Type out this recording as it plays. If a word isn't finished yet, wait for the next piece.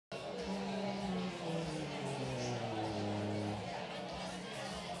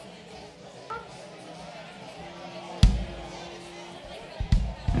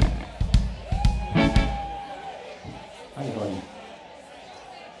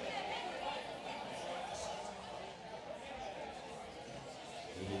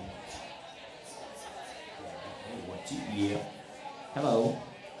Yeah. Hello.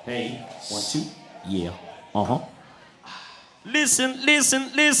 Hey. 1, 2. Yeah. Uh-huh. Listen, listen,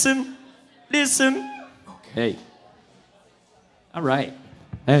 listen. Listen. Okay. Hey. All right.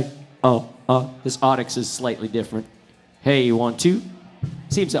 Hey. This Audix is slightly different. Hey, 1, 2.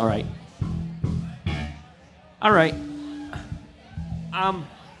 Seems all right. All right.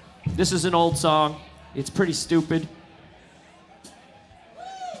 This is an old song. It's pretty stupid.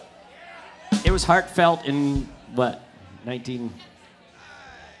 It was heartfelt in, what, 19...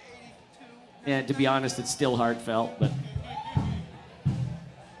 Yeah, to be honest, it's still heartfelt, but...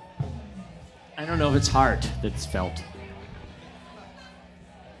 I don't know if it's heart that's felt.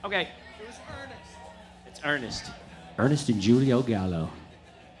 Okay. It was Ernest. It's Ernest. Ernest and Julio Gallo.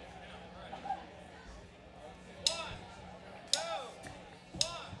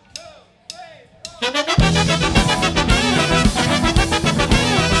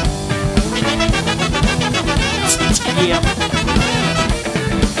 Yeah.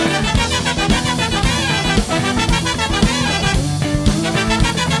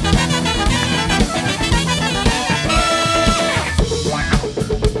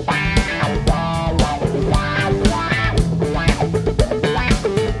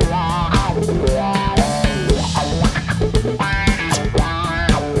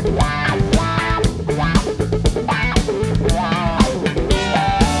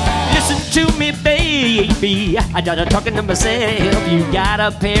 Baby, I started talking to myself. You got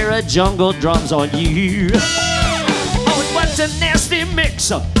a pair of jungle drums on you. Oh, it was a nasty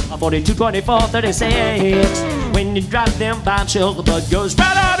mix of 42, 24, 36. When you drop them bombshells, the blood goes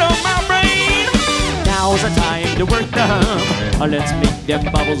right out of my brain. Now's the time to work the hum. Let's make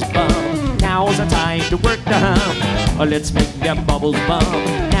them bubbles bum. Now's the time to work the hum. Let's make them bubbles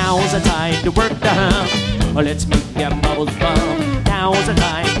bum. Now's the time to work the hum. Let's make them bubbles bum. Now's the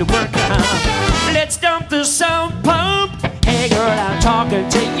time to work the hum. Let's dump the sound pump. Hey girl, I'm talking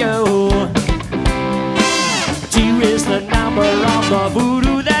to you. 2 is the number of the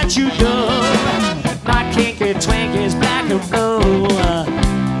voodoo that you do. My kinky twink is black and blue.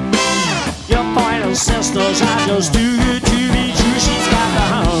 Your pointer sisters are just too good to be true. She's got the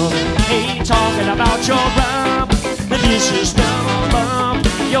hum. Ain't talking about your rum. This is double bump.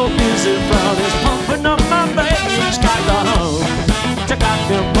 Your music brother's pumping up my baby. She's got the hum. Check out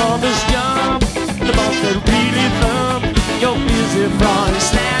them brothers jump. The bump that really thump. Your music front is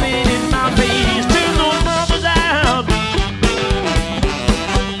slamming in my face. Turn those mothers out.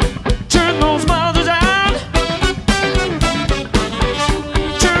 Turn those mothers out.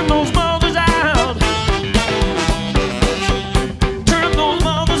 Turn those mothers out. Turn those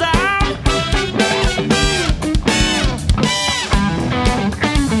mothers out.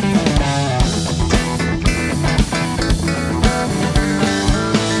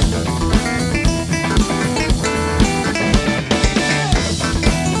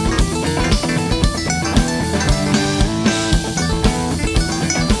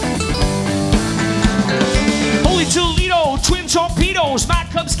 Torpedoes, my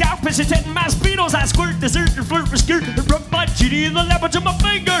Cub Scout presenting my speedos. I squirt, dessert, and flirt with skirt, and rub my titty in the lap until my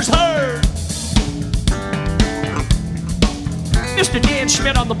fingers hurt. Mr. Dan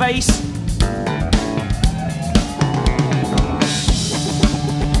Schmidt on the bass.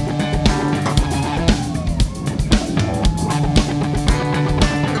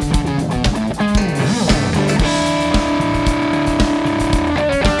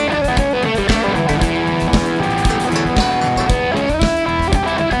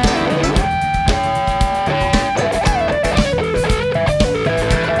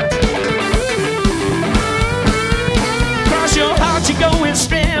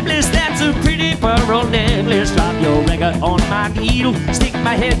 Pearl necklace, drop your record on my needle. Stick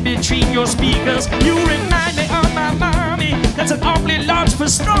my head between your speakers. You remind me of my mommy. That's an awfully large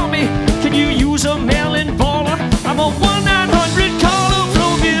pastrami. Can you use a melon baller? I'm a 1-900 caller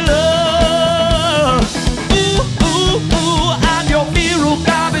from below. Ooh, ooh, ooh, I'm your virile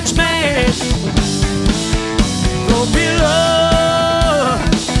garbage man. From below.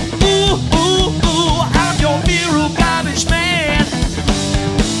 Ooh, ooh, ooh, I'm your virile garbage man.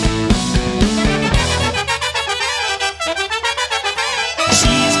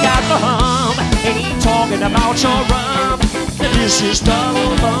 Ain't talking about your rum. This is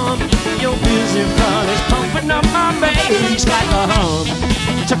double bump. Your busy front is pumping up my bass. Got the hum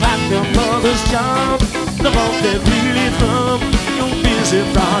to clap them brothers jump. The bump that really thump. Your busy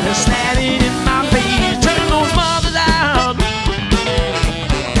front is slamming in my face. Turn those mothers out.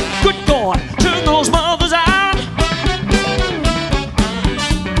 Good God, turn those mothers out.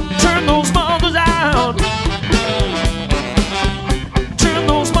 Turn those mothers out. Turn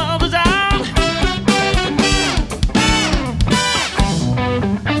those mothers out.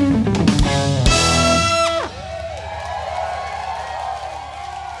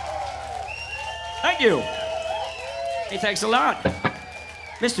 Thank you. Hey, thanks a lot.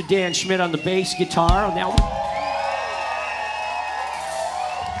 Mr. Dan Schmidt on the bass guitar on that one.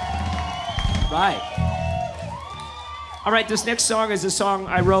 Right. All right, this next song is a song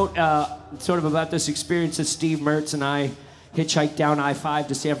I wrote sort of about this experience that Steve Mertz and I hitchhiked down I-5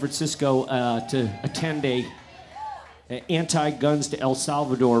 to San Francisco to attend a anti-guns to El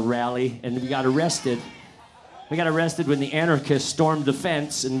Salvador rally, and we got arrested. We got arrested when the anarchists stormed the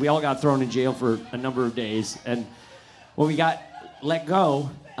fence, and we all got thrown in jail for a number of days. And when we got let go,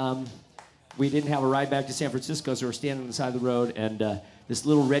 we didn't have a ride back to San Francisco, so we're standing on the side of the road, and this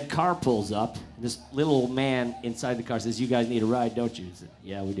little red car pulls up. This little old man inside the car says, "You guys need a ride, don't you?" I said,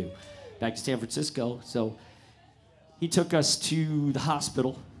 "Yeah, we do." Back to San Francisco. So he took us to the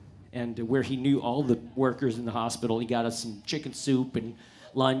hospital, and where he knew all the workers in the hospital. He got us some chicken soup and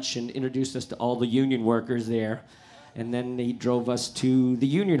lunch and introduced us to all the union workers there. And then he drove us to the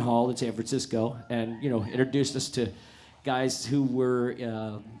Union Hall in San Francisco and, introduced us to guys who were,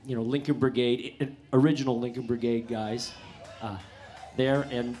 Lincoln Brigade, original Lincoln Brigade guys there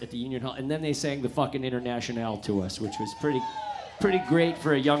and at the Union Hall. And then they sang the fucking Internationale to us, which was pretty great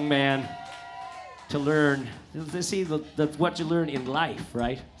for a young man to learn, to see what you learn in life,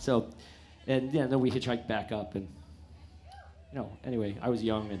 right? So, and yeah, then we hitchhiked back up and, anyway, I was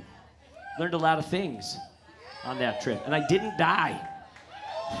young and learned a lot of things on that trip. And I didn't die.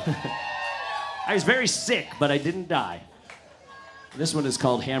 I was very sick, but I didn't die. This one is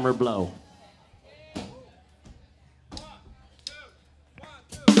called Hammer Blow.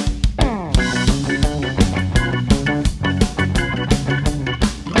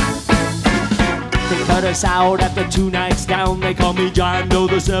 They cut us out after 2 nights down. They call me John Doe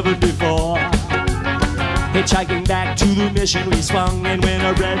the 74. Hitchhiking back to the mission, we swung in when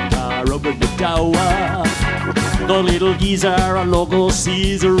a red car opened the door. The little geezer, a local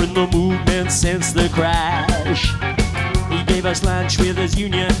Caesar in the movement since the crash. He gave us lunch with his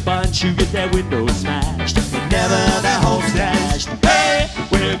union bunch who get their windows smashed, but never their home stashed. Hey,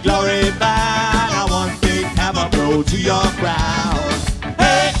 we're glorified. I want big hammer blow to your crowd.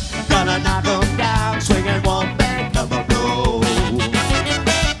 Hey, gonna knock 'em down, swinging one big hammer blow.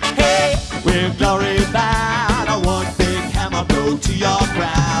 Hey, we're glorified. To your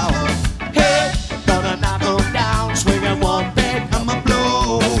crowd. Hey, gonna knock 'em down, swinging one big hammer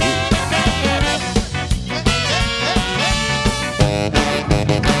blow.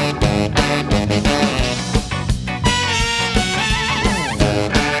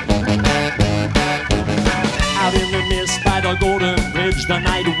 Out in the mist by the Golden Bridge, the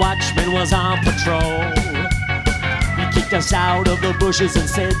night watchman was on patrol. He kicked us out of the bushes and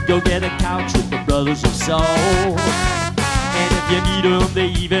said, "Go get a couch with the Brothers of Soul. And if you need 'em, they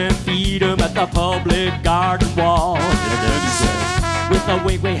even feed 'em at the public garden wall." And then he said, "With a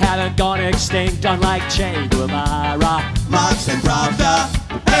wink, we haven't gone extinct, unlike Che Guevara, Marx and Pravda.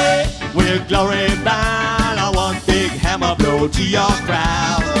 Hey, we're glorified. I want big hammer blow to your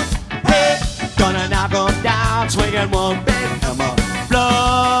crowd. Hey, gonna knock 'em down, swinging one big hammer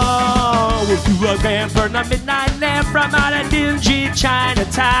blow. We'll do a grand for the midnight lamp from out of dingy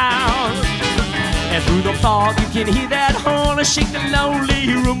Chinatown. And through the fog you can hear that horn and shake the lonely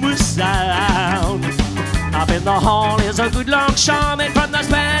room with sound. Up in the hall is a good long shaman from the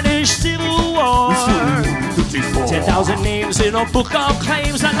Spanish Civil War. 10,000 names in a book of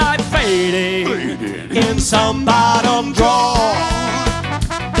claims that lie fading in some bottom drawer.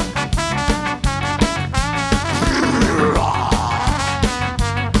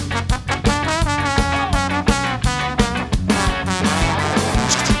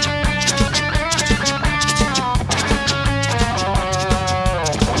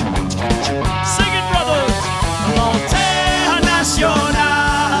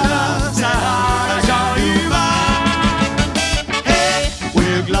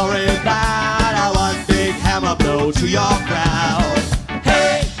 To your crowd.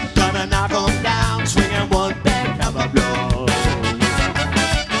 Hey, gonna knock 'em down, swinging one big hammer blow.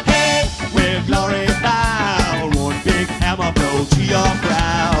 Hey, we're glorified. One big hammer blow to your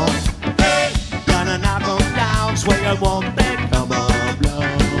crowd. Hey, gonna knock 'em down, swinging one big hammer blow.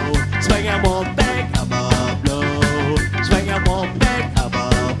 Swinging one big hammer blow. Swinging one big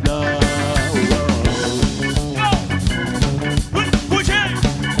hammer blow.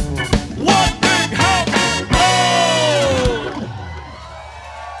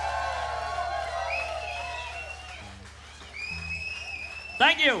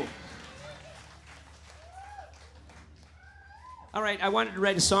 Thank you. All right, I wanted to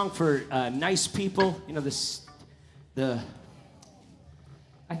write a song for nice people.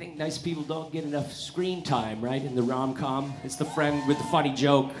 I think nice people don't get enough screen time, right, in the rom-com. It's the friend with the funny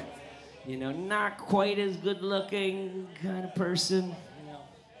joke. You know, not quite as good looking kind of person. You know,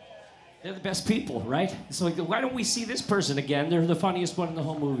 they're the best people, right? So like, why don't we see this person again? They're the funniest one in the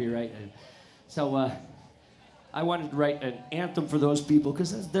whole movie, right? So I wanted to write an anthem for those people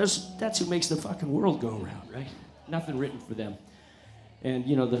because that's who makes the fucking world go around, right? Nothing written for them. And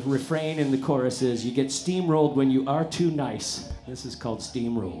you know, the refrain in the chorus is, you get steamrolled when you are too nice. This is called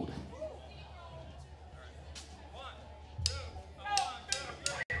Steamrolled.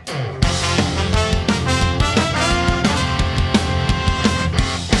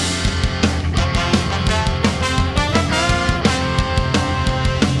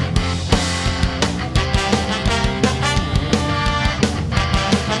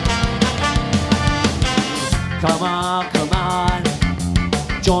 Come on, come on,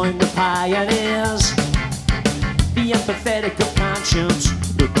 join the pioneers. The empathetic of conscience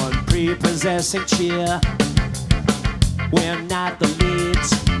with unprepossessing cheer. We're not the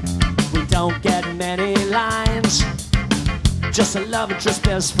leads, we don't get many lines. Just a love interest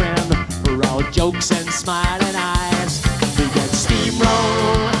best friend for all jokes and smiling eyes. We get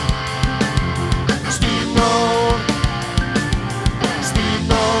steamrolled, steamrolled,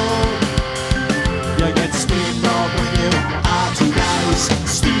 steamrolled. You get steamrolled when you are too nice.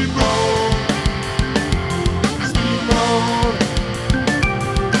 Steamrolled, steamrolled,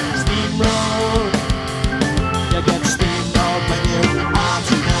 steamrolled. You get steamrolled when you are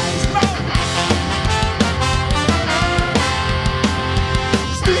too nice.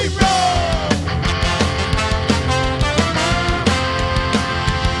 Steamrolled,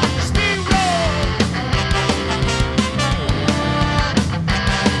 steamrolled.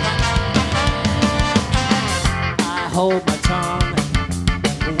 I hold my tongue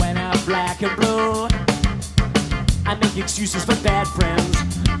when I'm black and blue. I make excuses for bad friends,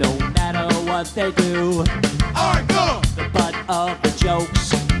 no matter what they do. Alright, go! The butt of the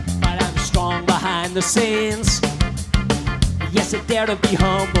jokes, but I'm strong behind the scenes. Yes, I dare to be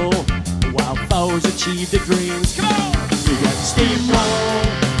humble while foes achieve their dreams. Come on! You get steamrolled,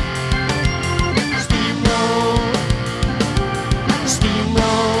 steamrolled,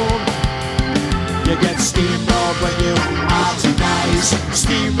 steamrolled. You get steamrolled when you are too nice.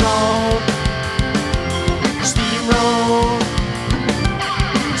 Steamrolled, steamrolled,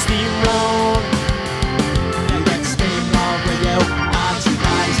 steamrolled. You get steamrolled when you are too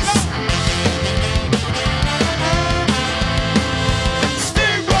nice.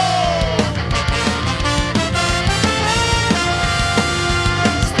 Steamroll! Steamroll,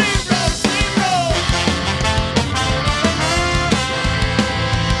 steamroll!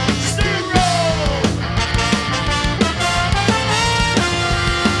 Steamroll!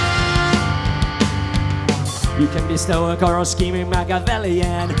 You can be stoic or scheming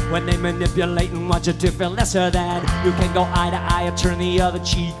Machiavellian when they manipulate and want you to feel lesser than. You can go eye to eye or turn the other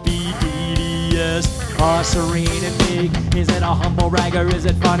cheek, be devious or serene and meek. Is it a humble rag or is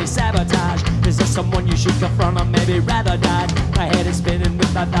it funny sabotage? Is there someone you should confront or maybe rather not? My head is spinning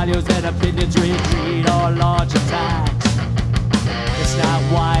with my values and opinions, retreat or launch attacks. It's not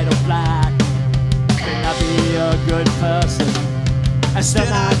white or black. Can I be a good person and still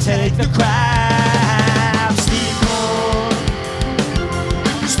not take the crap? Steamroll,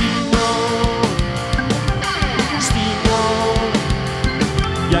 steamroll, steamroll.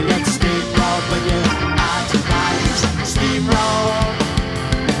 You get steamrolled when you are too nice. Steamroll,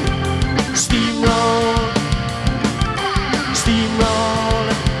 steamroll, steamroll.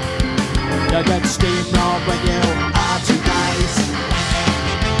 You get steamrolled when you are too nice.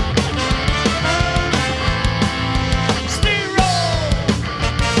 Steamroll,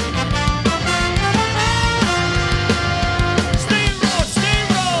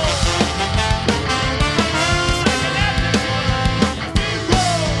 steamroll! Second after.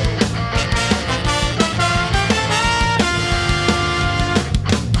 Steamroll!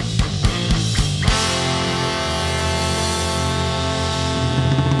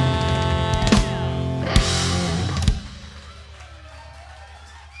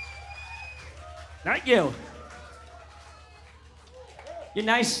 Not you. You're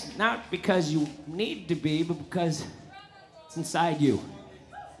nice not because you need to be, but because it's inside you.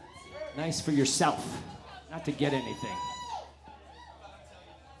 Nice for yourself, not to get anything.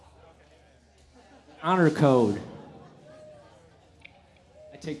 Honor code.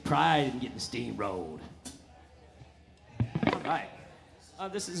 I take pride in getting steamrolled. All right.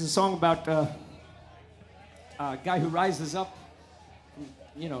 This is a song about a guy who rises up,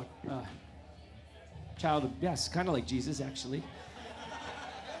 you know, child of, yes, kind of like Jesus, actually.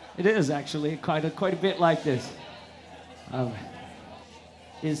 It is, actually, quite a bit like this.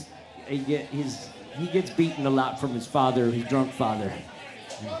 He gets beaten a lot from his father, his drunk father.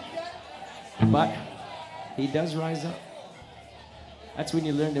 But he does rise up. That's when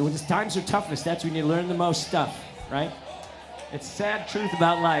you learn. When times are toughest, that's when you learn the most stuff, right? It's a sad truth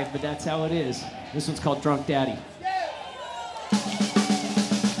about life, but that's how it is. This one's called Drunk Daddy.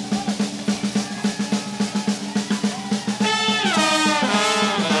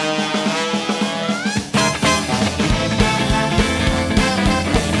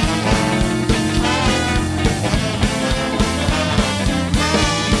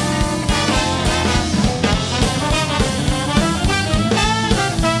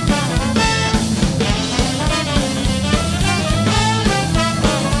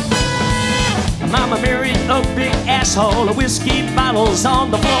 Mama married a big asshole, whiskey bottles on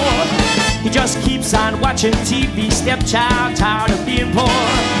the floor. He just keeps on watching TV, stepchild, tired of being poor.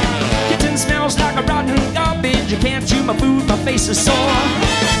 Kitchen smells like a rotten garbage, you can't chew my food, my face is sore.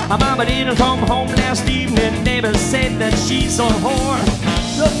 My mama didn't come home last evening, neighbors said that she's a whore.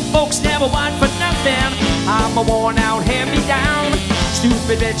 The folks never want for nothing, I'm a worn out hand-me-down.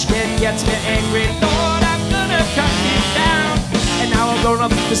 Stupid bitch kid gets me angry, Lord, I'm gonna cut it down. And now I'm growing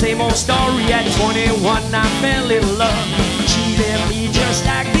up the same old story. At 21 I fell in love. She left me just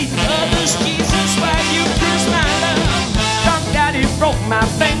like the others. Jesus, why you kiss my love? Drunk daddy broke my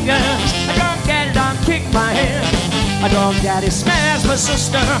fingers. A drunk daddy done kicked my head. A drunk daddy smashed my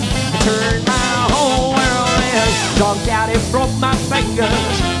sister. Turned my whole world in. Drunk daddy broke my fingers.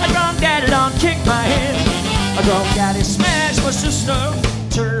 A drunk daddy done kicked my head. A drunk daddy smashed my sister.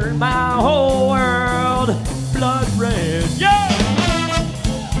 Turned my whole world blood red. Yeah!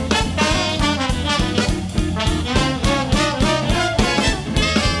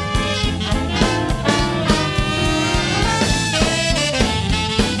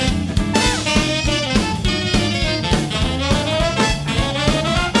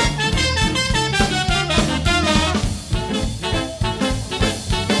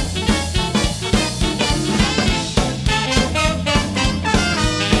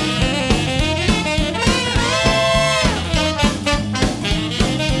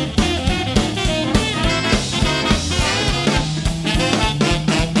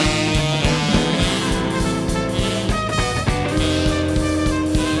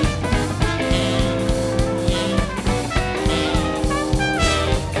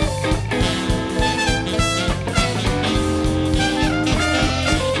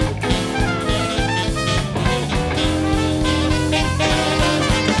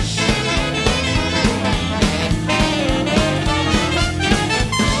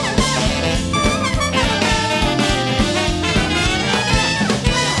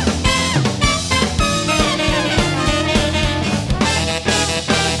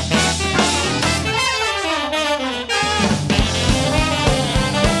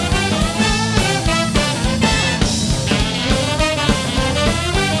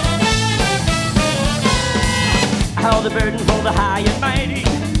 The burden for the high and mighty,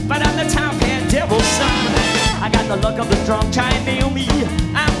 but I'm the top-hand devil's son. I got the luck of the drunk trying to nail me.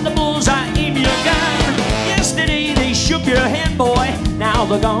 I'm the bullseye, aim your gun. Yesterday they shook your hand, boy. Now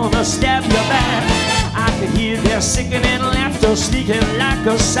they're gonna stab you back. I could hear their sickening laughter sneaking like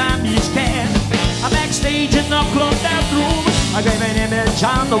a Siamese cat. I'm backstage in the club bathroom. I gave an image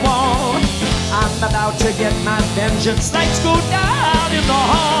on the wall. I'm about to get my vengeance. Lights go down in the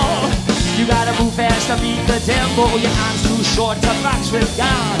hall. You gotta move fast to beat the devil. Your arm's too short to box with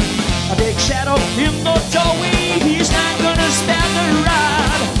God. A big shadow in the doorway. He's not gonna spare the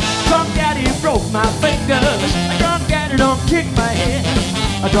rod. Drunk daddy broke my fingers. A drunk daddy don't kick my head.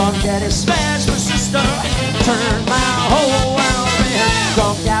 A drunk daddy smashed my sister. Turned my whole world red.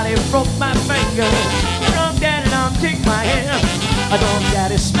 Drunk daddy broke my fingers. A drunk daddy don't kick my head. A drunk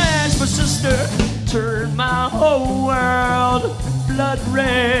daddy smashed my sister. Turned my whole world blood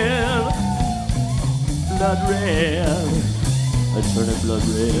red. Blood red. I turn it blood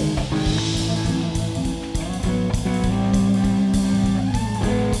red.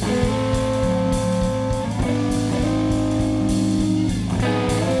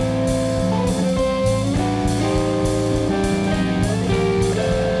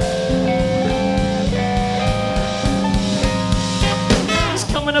 He's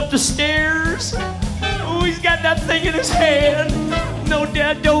coming up the stairs. Oh, he's got that thing in his hand. No,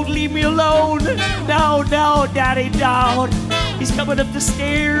 Dad, don't leave me alone. No, no, Daddy, don't. He's coming up the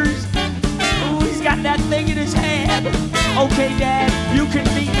stairs. Oh, he's got that thing in his hand. Okay, Dad, you can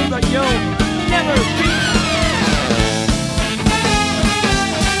beat me, but you'll never beat me.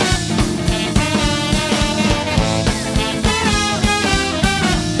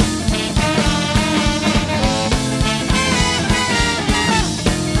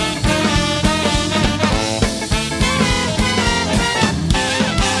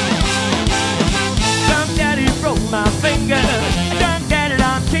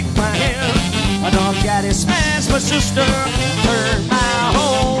 sister. Turn my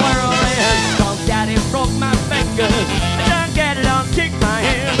whole world in. Dog Daddy broke my finger. Dog Daddy don't kick my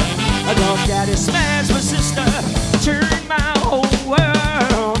hand. Dog Daddy smashed my sister. Turn my whole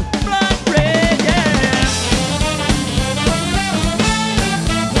world blood red, yeah.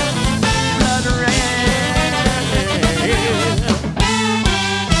 Blood red.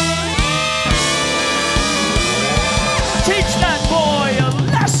 Teach that boy a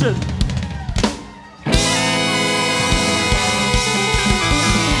lesson.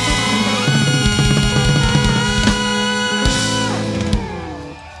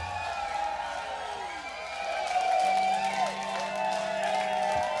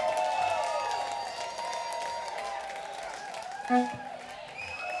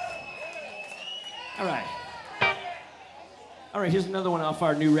 All right, here's another one off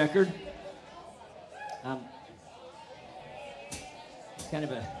our new record.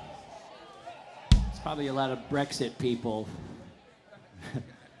 It's probably a lot of Brexit people.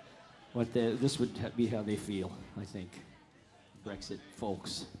 This would be how they feel, I think. Brexit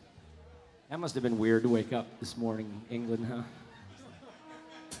folks. That must have been weird to wake up this morning in England, huh?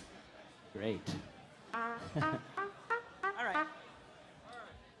 Great. All right.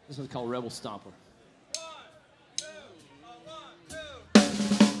 This one's called Rebel Stomper.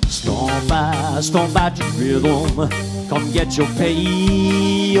 Stomp out your rhythm. Come get your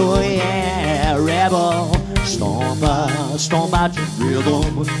pay, oh yeah, rebel. Stomp out your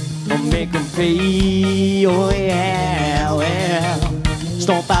rhythm. Come make them pay, oh yeah, well.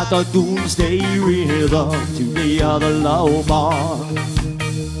 Stomp out the doomsday rhythm to the other low bar.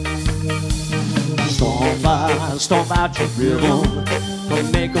 Stomp out your rhythm.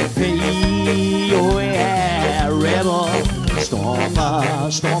 Come make them pay, oh yeah, rebel. Stomp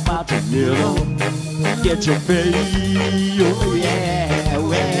out your rhythm. Get your pay, oh yeah,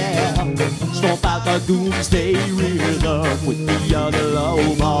 well. Stomp out the doomsday rhythm with the other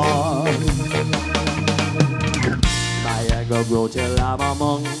low bar. My anger grow till I'm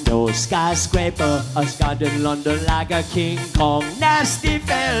among those skyscrapers, ensconced in London like a King Kong nasty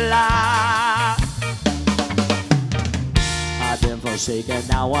fella. I've been forsaken,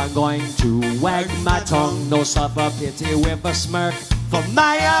 now I'm going to wag my tongue. No suffer pity with a smirk for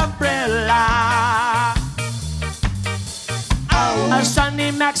my umbrella. A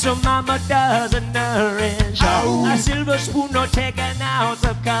Sunday maximum a dozen nourish. A silver spoon no taken out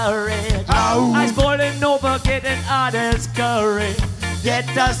of courage. I spoiling over getting others courage.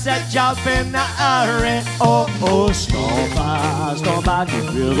 Get us a job in a hurry. Oh, oh, stomp out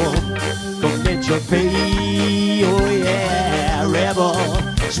your rhythm. Come get your pay, oh yeah, rebel.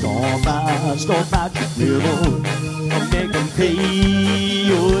 Stomp out your rhythm. Come make them pay,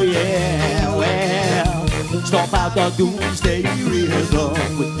 oh yeah, well. Stomp out the doomsday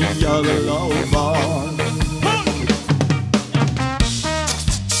rhythm with the other low bar.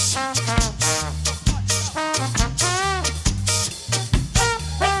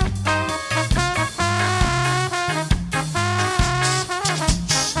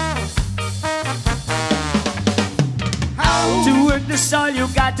 The soul you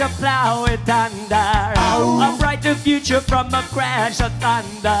got to plow it under. A brighter future from a crash of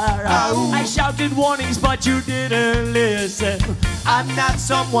thunder. I shouted warnings but you didn't listen. I'm not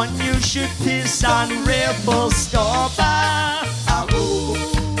someone you should piss on. Rebel Stomper.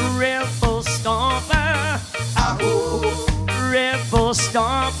 Rebel Stomper. Rebel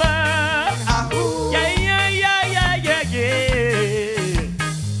Stomper. Yeah, yeah, yeah, yeah, yeah, yeah.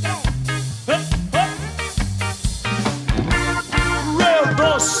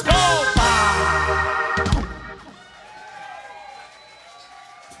 Rebel Stomper.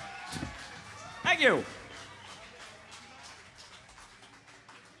 Thank you.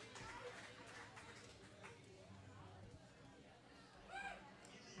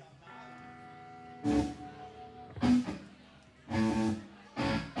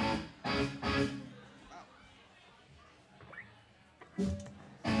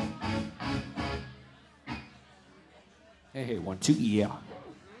 Hey, 1, 2, yeah.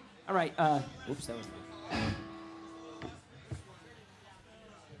 All right, oops, that was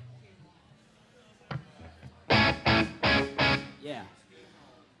yeah.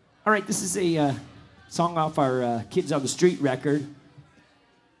 All right, this is a song off our Kids on the Street record.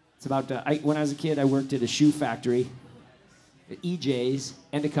 It's about, when I was a kid, I worked at a shoe factory at EJ's,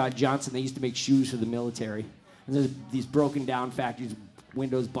 Endicott Johnson. They used to make shoes for the military. And there's these broken down factories,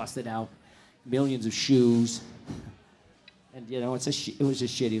 windows busted out, millions of shoes. And, you know, it was a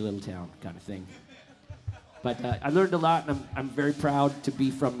shitty little town kind of thing. But I learned a lot, and I'm very proud to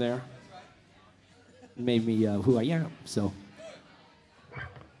be from there. It made me who I am. So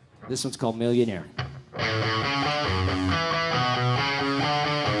this one's called Millionaire.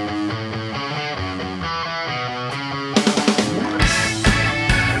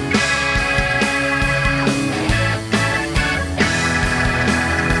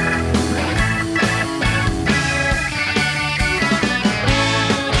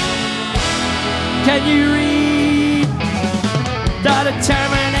 Can you read the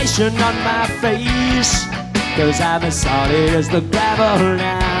determination on my face? 'Cause I'm as solid as the gravel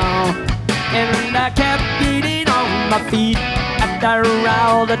now. And I kept getting on my feet after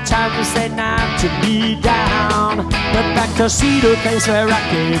all the time you said not to be down. Went back to see the place where I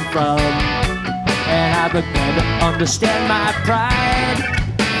came from, and I began to understand my pride.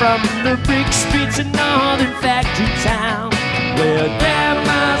 From the big streets in northern factory town, where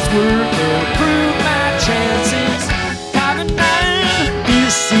grandma's work will improve my chances. Common man,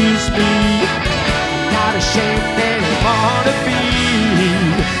 this is me. Not ashamed anymore to be.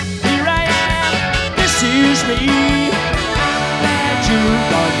 Here I am, this is me. I'm glad you're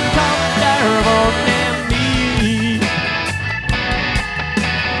uncomfortable than me.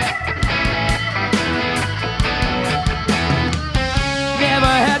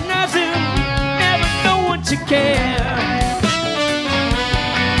 Never had nothing, never no one to care.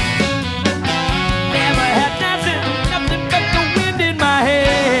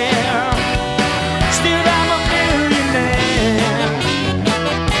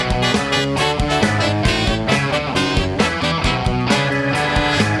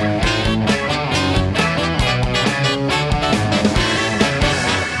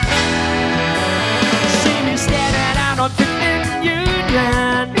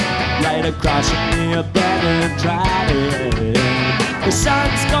 Across the abandoned drive. The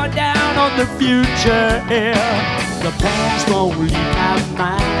sun's gone down on the future here. The past won't leave my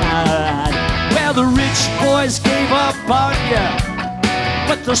mind. Well, the rich boys gave up on you,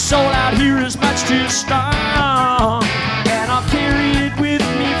 but the soul out here is much too strong. And I'll carry it with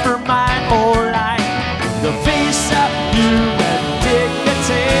me for my whole life. The face of human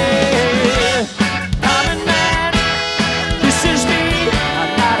dignity. I'm a man, this is me.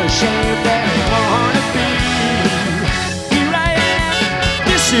 I'm not ashamed anymore to be. Here I am,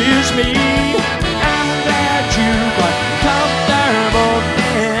 this is me. I'm glad you got comfortable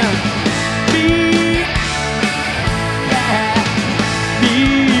in me. Yeah, me.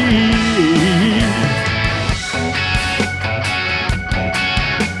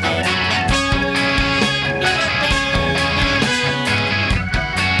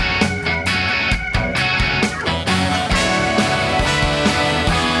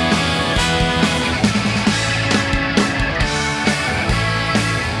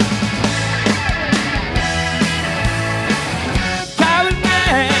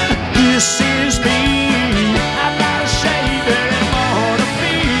 This is me. I'm not ashamed anymore to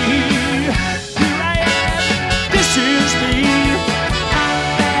be. Here I am. This is me. I'm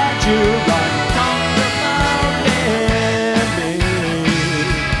glad you're uncomfortable in me.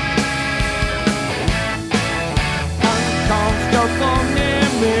 Uncomfortable in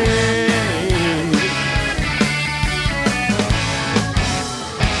me.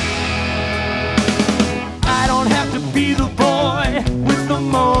 I don't have to be the boy with the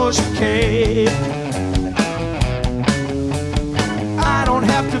most cake. I don't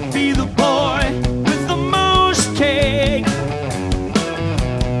have to be the boy with the most cake.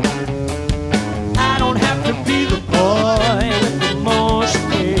 I don't have to be the boy with the most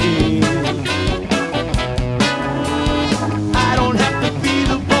cake. I don't have to be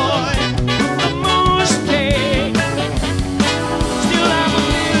the boy with the most cake. Still I'm a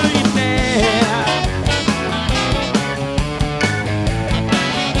millionaire.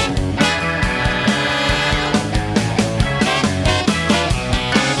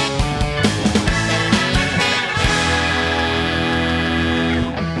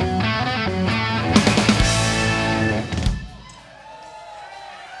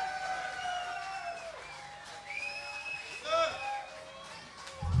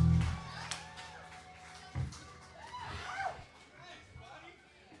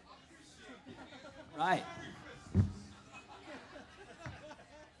 Right.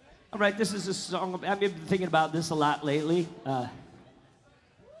 All right, this is a song. I've been thinking about this a lot lately.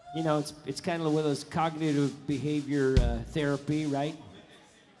 You know, it's kind of one of those cognitive behavior therapy, right?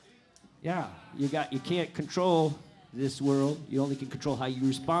 Yeah, you can't control this world. You only can control how you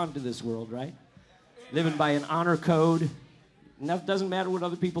respond to this world, right? Living by an honor code. Enough doesn't matter what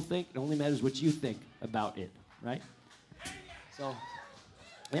other people think. It only matters what you think about it, right? So,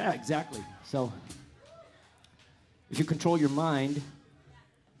 yeah, exactly. So, if you control your mind,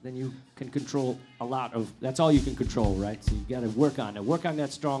 then you can control a lot of, that's all you can control, right? So you got to work on it. Work on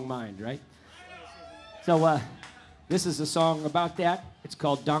that strong mind, right? So This is a song about that. It's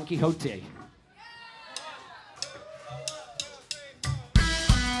called Don Quixote.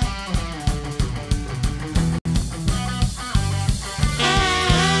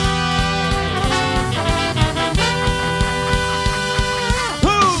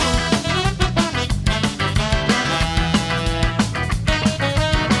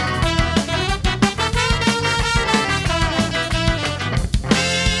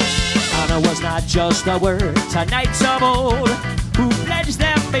 Was not just a word to knights of old who pledged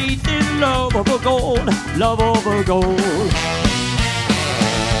their faith in love over gold, love over gold.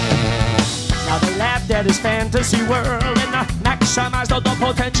 Now they laughed at his fantasy world and maximized all the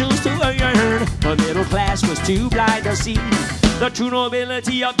potentials to earn. The middle class was too blind to see the true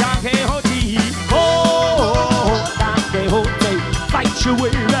nobility of Don Quixote. Oh, Don Quixote, fight your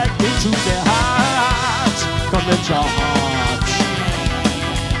way back into their hearts. Come at your hearts.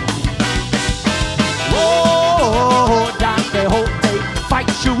 Oh, Don Quixote,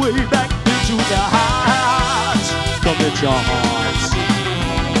 fight your way back into their hearts. Come at your hearts.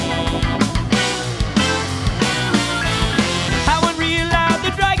 How unreal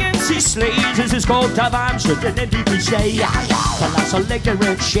the dragons he slays is his cult of arms, written in deep cliche. Colossal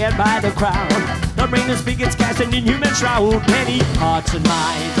ignorance shared by the crowd. The brainless bigots cast an inhuman shroud. Many hearts and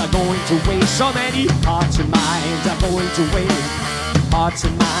minds are going to waste. So many hearts and minds are going to waste. Hearts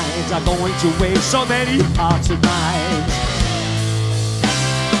and minds are going to waste. So many hearts and minds.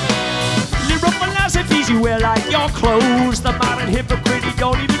 Liberal philosophies you wear like your clothes. The modern hypocrite you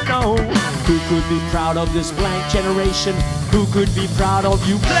don't even know. Who could be proud of this blank generation? Who could be proud of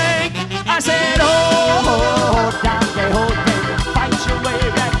you blank? I said, oh, Don Quixote, fight your way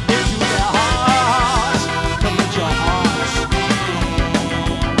back into their hearts. Come at your hearts.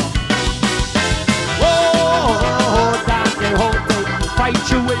 Oh, Don Quixote,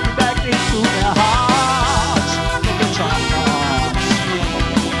 fight your way back into their hearts. Look at your hearts.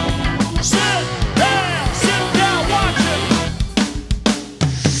 Sit down, watch it.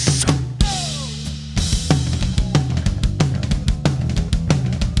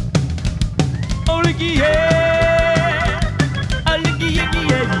 Oh, looky yeah, oh, looky yeah,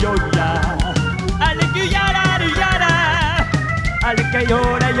 yo ya, oh, looky yada yada, oh, looky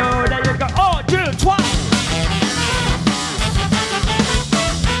yoda yoda yoda. Oh, 2, 3.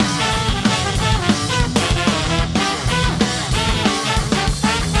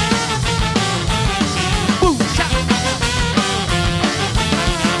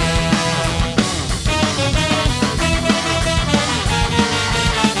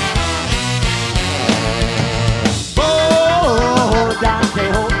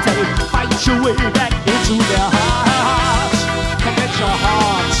 Fight your way back into their hearts. Come at your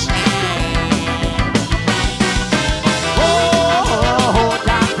hearts. Oh,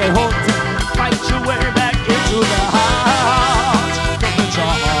 Don Quixote, fight your way back into their hearts. Come at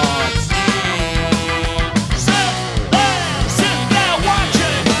your hearts. Sit there, watch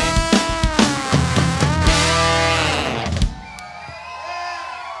it.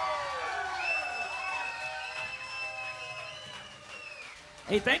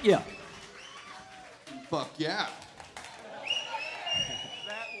 Hey, thank you. Fuck yeah.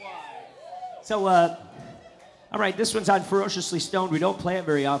 So, all right, this one's on Ferociously Stoned. We don't play it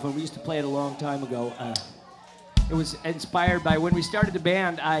very often. We used to play it a long time ago. It was inspired by when we started the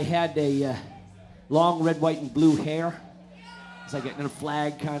band, I had a long red, white, and blue hair. It's like a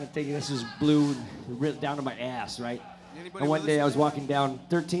flag kind of thing. This is blue and down to my ass, right? And one day I was walking down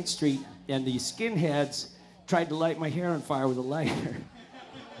 13th Street, and the skinheads tried to light my hair on fire with a lighter.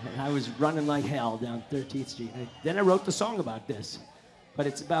 And I was running like hell down 13th Street. Then I wrote the song about this. But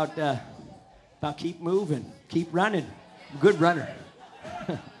it's about keep moving, keep running. I'm a good runner.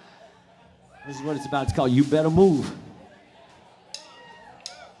 This is what it's about. It's called You Better Move.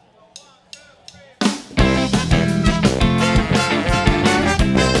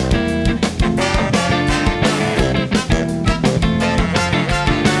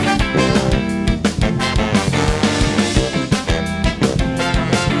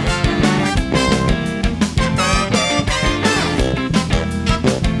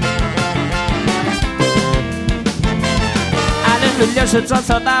 Lessons on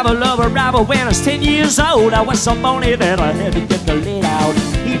survival of a rival when I was 10 years old. I was so bony that I had to get the lid out.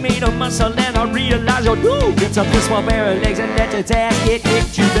 He made a muscle and I realized, oh, dude, it's a piss for bare legs and let your ass get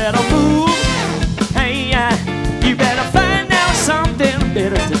kicked. You better move. Hey, you better find out something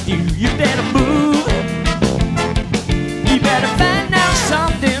better to do. You better move. You better find out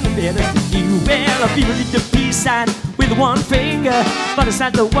something better to do. Well, people need the peace sign with one finger, but it's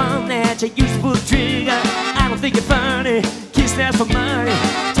not the one that you use to pull the trigger. I don't think it's funny. Kiss that for money.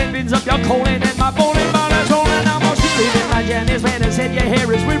 10 bins up your colon and my bowling ball is rolling. I'm gonna believe in my Janice when I said your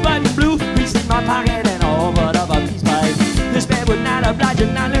hair is red, white, and blue. Reached in my pocket and all but of a peace pipe. This man would not oblige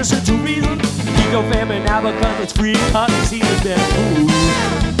and not listen to reason. Keep your family now because it's free cotton season. Ooh.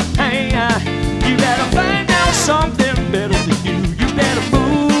 Hey, you better find out something better to do. You better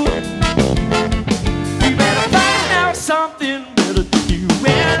move. You better find out something better to do.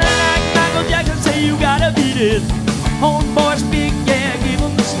 Well, like Michael Jackson say, you gotta beat it. Homeboys big, yeah, give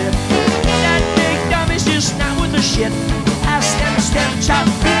him the slip. That big dummy's just not with the shit. I step, chop,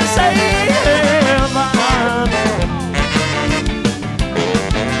 and say,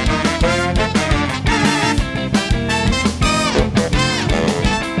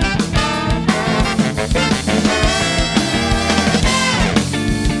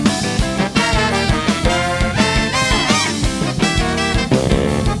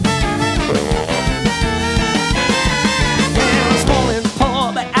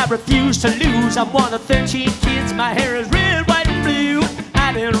 refuse to lose. I'm one of 13 kids. My hair is red, white, and blue.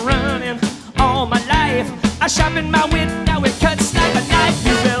 I've been running all my life. I sharpen my wit, now it cuts like a knife.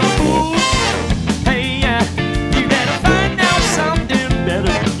 You better move. Hey, you better find out something better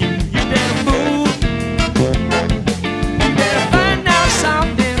than you. You better move. You better find out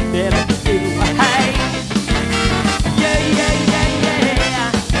something better than you. Hey, yeah, yeah, yeah,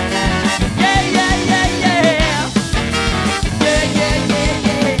 yeah. Yeah, yeah, yeah, yeah. Yeah, yeah, yeah,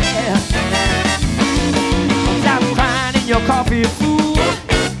 yeah. Stop crying in your coffee, fool.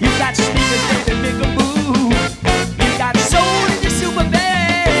 You got sneakers, baby, make a move. You got soul in your super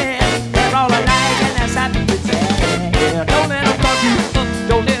bed. They're all alike and that's happy to tell. Don't let them fuck you up,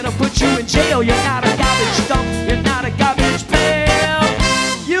 don't let them put you in jail. You're not a garbage dump, you're not a garbage pail.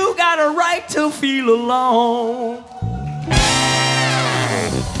 You got a right to feel alone.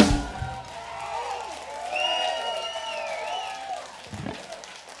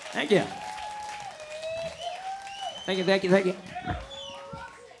 Thank you. Thank you, thank you, thank you.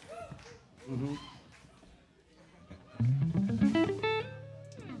 Mm-hmm.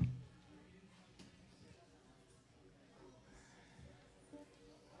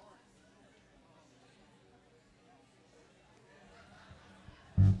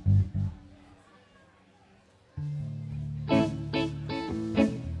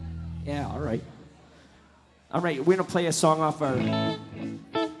 Yeah, all right. All right, we're gonna play a song off our...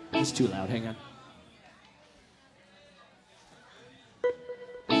 It's too loud, hang on.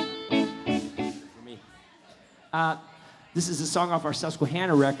 For me. This is a song off our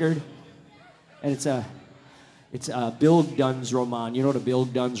Susquehanna record, and it's a Bill Dunn's roman. You know what a Bill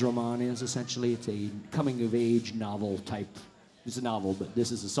Dunn's roman is, essentially? It's a coming-of-age novel type. It's a novel, but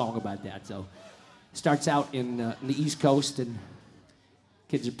this is a song about that. So it starts out in the East Coast, and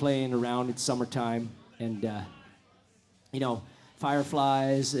kids are playing around. It's summertime, and, you know,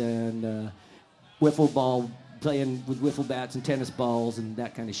 fireflies and wiffle ball, playing with wiffle bats and tennis balls and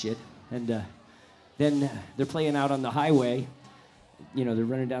that kind of shit. And then they're playing out on the highway. You know, they're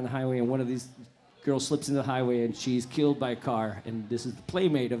running down the highway, and one of these girls slips into the highway, and she's killed by a car. And this is the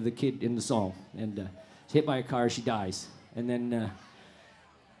playmate of the kid in the song. And she's hit by a car, she dies. And then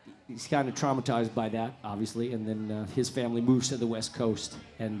he's kind of traumatized by that, obviously. And then his family moves to the West Coast,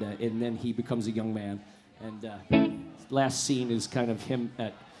 and then he becomes a young man. And last scene is kind of him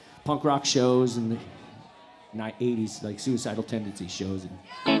at punk rock shows in the 80s, like suicidal tendency shows, and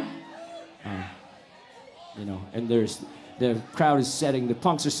you know, and the crowd is setting, the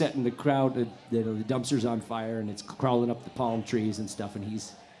punks are setting the crowd, the dumpster's on fire, and it's crawling up the palm trees and stuff, and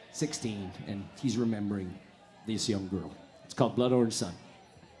he's 16, and he's remembering this young girl. It's called Blood Orange Sun.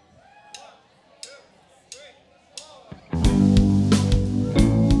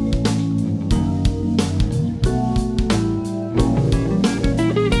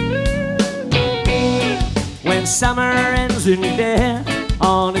 When summer ends in death,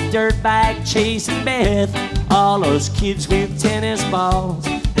 on a dirt bike chasing Beth, all us kids with tennis balls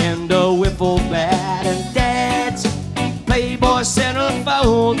and a wiffle bat, and dads, Playboy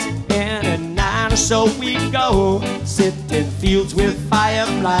centerfolds, and at 9 or so we go, sit in fields with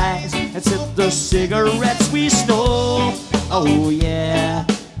fireflies and sip the cigarettes we stole. Oh yeah,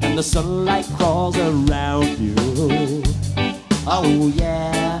 and the sunlight crawls around you. Oh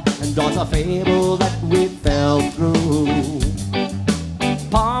yeah, and dawn's a fable that we fell through.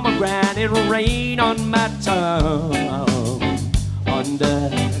 Pomegranate rain on my tongue under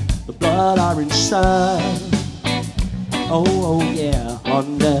the blood orange sun. Oh, oh yeah,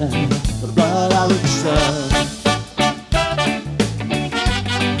 under the blood orange sun.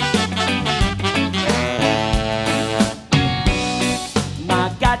 Ma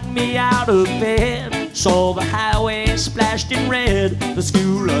got me out of bed, Saw the highway splashed in red. The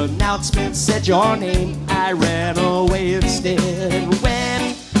school announcement said your name. I ran away instead.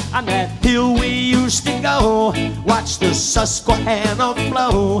 When on that hill we used to go, watch the Susquehanna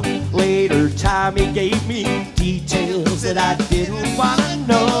flow. Later Tommy gave me details that I didn't want to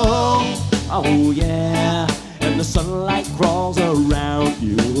know. Oh yeah, and the sunlight crawls around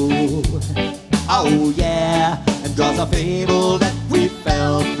you. Oh yeah, and draws a fable that we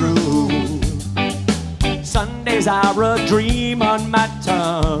fell through. Sundays are a dream on my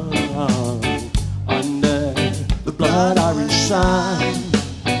tongue, under the blood orange sun.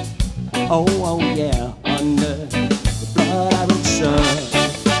 Oh, oh yeah, under the blood orange sun.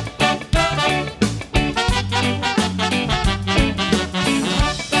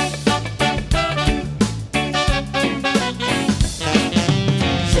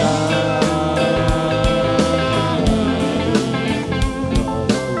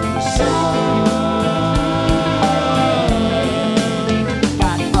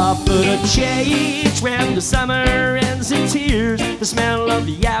 Change when the summer ends in tears. The smell of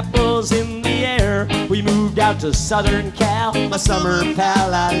the apples in the air. We moved out to Southern Cal. My summer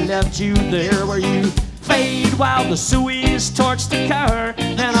pal, I left you there where you fade while the Sueys torched the car.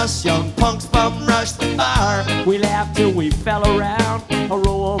 Then us young punks bum rushed the bar. We laughed till we fell around. A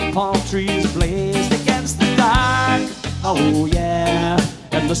row of palm trees blazed against the dark. Oh yeah,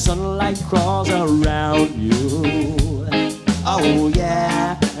 and the sunlight crawls around you. Oh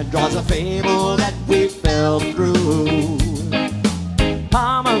yeah, and draws a fable that we fell through.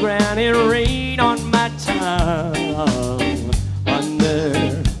 Pomegranate rain on my tongue, under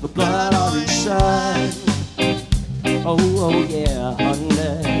the blood orange sun. Oh, oh yeah,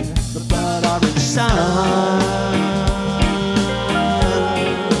 under the blood orange sun.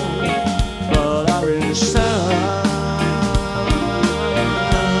 Blood orange sun.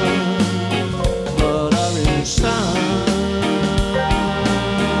 Blood orange sun.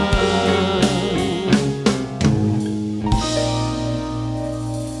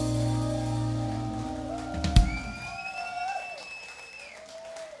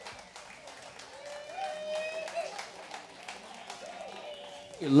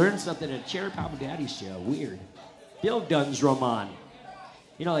 You learn something at Cherry Papa Daddy's show. Weird. Bill Dunn's roman.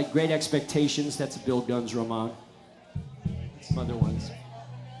 You know, like Great Expectations, that's a Bill Dunn's roman. Some other ones.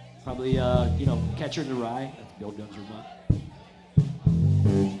 Probably, you know, Catcher in the Rye, that's Bill Dunn's roman.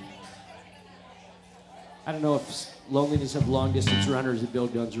 I don't know if Loneliness of Long Distance Runner is a Bill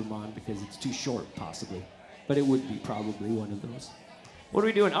Dunn's roman because it's too short, possibly. But it would be probably one of those. What are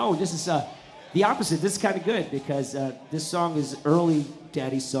we doing? Oh, this is the opposite. This is kind of good because this song is early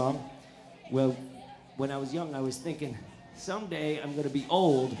Daddy's song. Well, when I was young, I was thinking, someday I'm going to be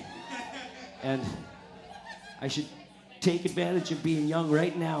old, and I should take advantage of being young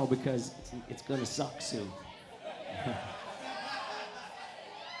right now because it's going to suck soon.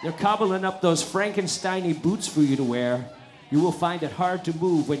 They're cobbling up those Frankenstein-y boots for you to wear. You will find it hard to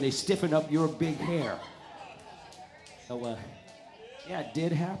move when they stiffen up your big hair. So, yeah, it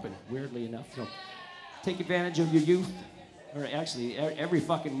did happen, weirdly enough. So, take advantage of your youth. Or actually, every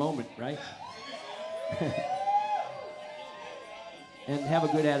fucking moment, right? And have a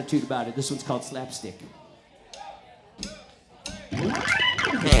good attitude about it. This one's called Slapstick.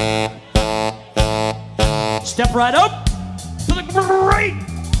 Step right up to the great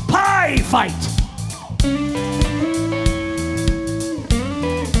pie fight.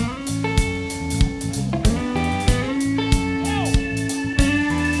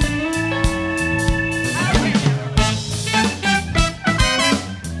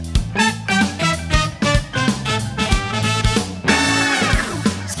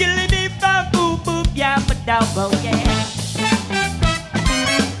 Double, yeah.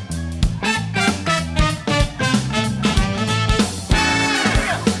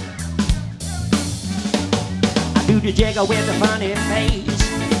 I do the jigger with a funny face,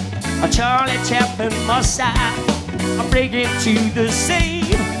 a Charlie Chaplin must-I. I break into the scene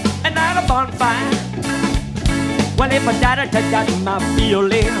and not a bonfire. Well, if I died my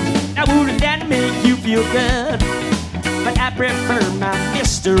feelings, now wouldn't that make you feel good? But I prefer my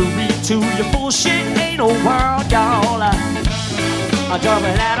mystery to your bullshit. Ain't no world, y'all. I'm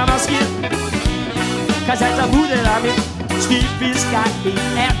jumping out of my skin, cause that's a mood that I'm in. Stevie's got the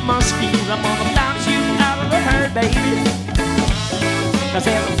atmosphere. I'm gonna bounce you out of the herd, baby. Cause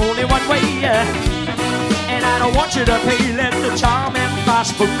there's only one way, and I don't want you to pay. Let the charm and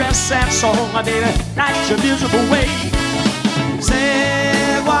phosphorus and song, baby, that's your miserable way.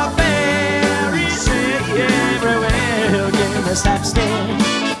 Say what fairy say everywhere. Give me slapstick.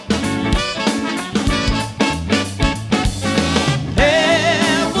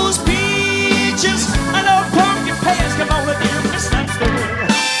 Apples, peaches,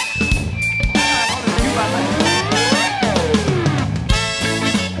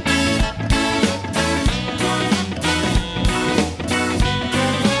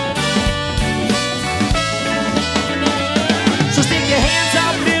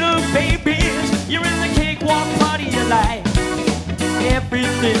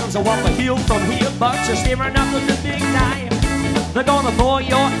 lives. I walk a hill from here, but you're staring up at the big knife. They're gonna bore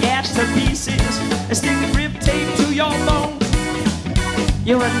your ass to pieces and stick the grip tape to your bones.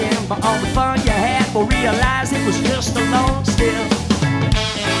 You remember all the fun you had, but realize it was just a long still.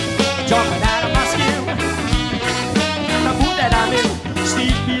 Jumping out of my skin, the mood that I'm in,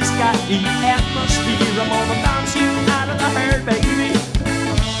 Stevie's got the atmosphere. I'm gonna bounce you out of the herd, baby.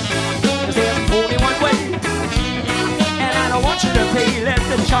 'Cause there's only one way, and I don't want you to pay. Let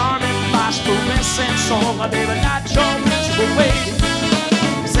the charming phosphorescent song of baby light your miserable way.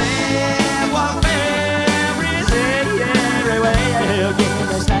 Savoir-faire is everywhere. Give me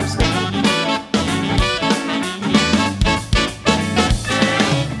the slapstick.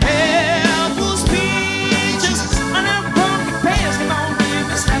 Apples, peaches, and I'm pumpkin pears. Come on, give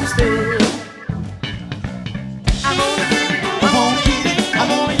me slapstick. I'm gonna get it, I'm gonna get it, I'm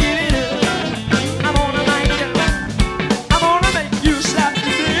gonna get it up. I'm gonna make it, I'm gonna make you slap the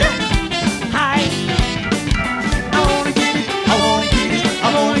dick. Hi. I wanna get it, I wanna get it, I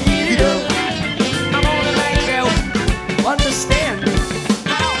wanna get it up. I'm gonna make you understand me.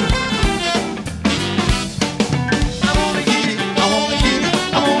 Ow. I wanna get it, I wanna get it,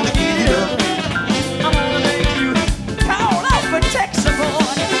 I wanna get it up. I'm gonna make you call out for tech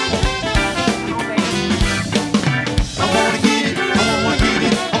support. I wanna get it, I wanna get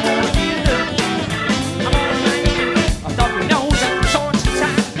it, I wanna get it up. I'm gonna make you a thumping nose and torch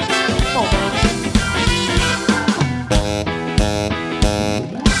time. Oh,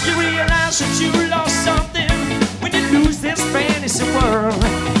 you realize that you lost something when you lose this fantasy world.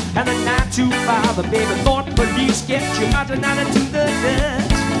 And the 9 to 5, the baby thought police get you out and out into the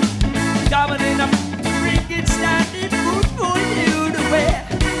dust. Gobbling up drinking started food for you to wear.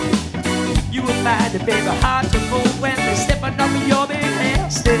 You will find the baby hard to move when they stepping up in your big hair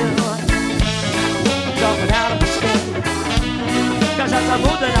still. Jumping out of the skin, 'cause that's a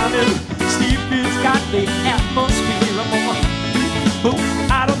mood that I'm in. Stevie's got the atmosphere. I'm gonna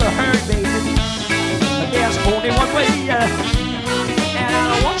move out of the herd, baby. But there's only one way, and I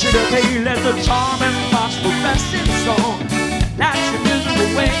don't want you to pay. Let the charming phosphorescent song light your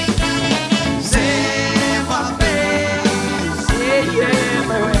miserable way. Savoir-faire, say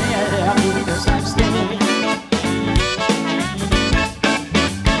everywhere. I need the slapstick.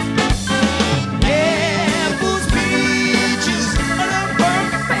 Apples, peaches, and I'm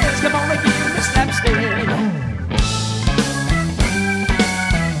pumpkin pears. Come on, give me slapstick.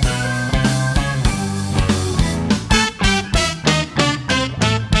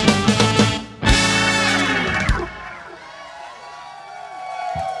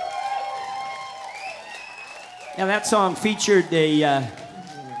 Now that song featured a,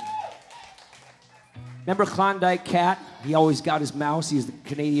 remember Klondike Cat? He always got his mouse. He's the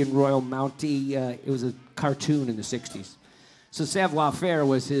Canadian Royal Mountie. It was a cartoon in the 60s. So Savoir-Faire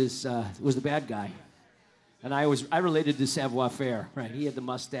was was the bad guy. And I related to Savoir-Faire, right? He had the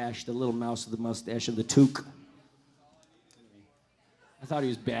mustache, the little mouse with the mustache and the toque. I thought he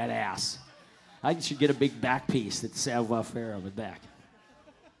was badass. I should get a big back piece that's Savoir-Faire on the back.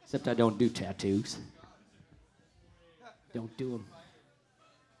 Except I don't do tattoos. Don't do them.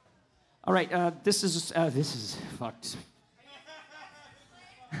 All right, this is fucked.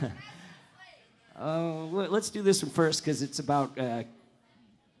 Let's do this one first because it's about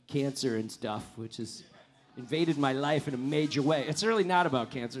cancer and stuff, which has invaded my life in a major way. It's really not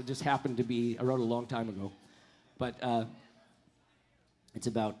about cancer. It just happened to be. I wrote it a long time ago, but it's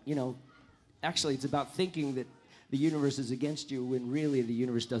about actually it's about thinking that the universe is against you when really the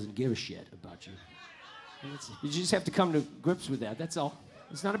universe doesn't give a shit about you. You just have to come to grips with that. That's all.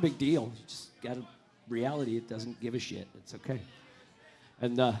 It's not a big deal. You just got a reality. It doesn't give a shit. It's okay.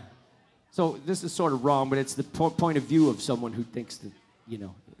 And so this is sort of wrong, but it's the point of view of someone who thinks that,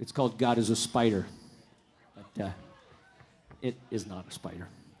 it's called God is a spider. But it is not a spider,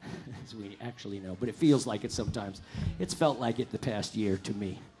 as we actually know. But it feels like it sometimes. It's felt like it the past year to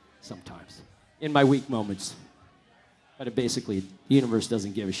me sometimes, in my weak moments. But basically, the universe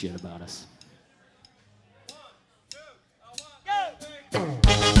doesn't give a shit about us.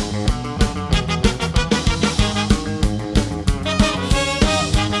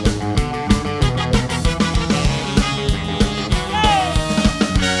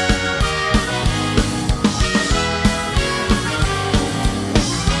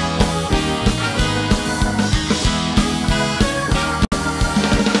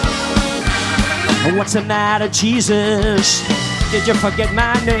 What's the matter, Jesus? Did you forget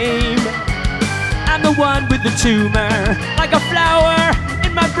my name? I'm the one with the tumor, like a flower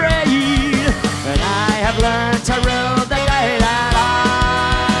in my brain. But I have learned to rule the daylight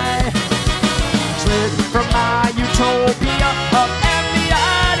eye. Slid from my utopia of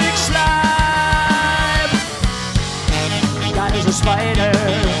FBI.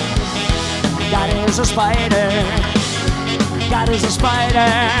 is a spider. God is a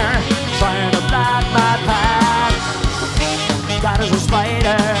spider trying to block my path. God is a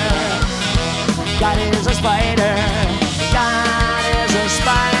spider. God is a spider. God is a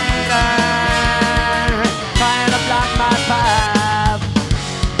spider trying to block my path.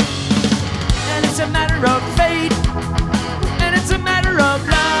 And it's a matter of fate. And it's a matter of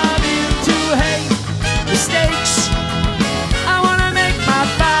loving to hate. Mistakes. I wanna make my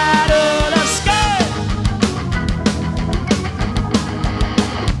battle escape.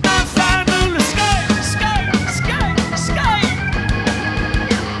 My final escape, escape, escape, escape.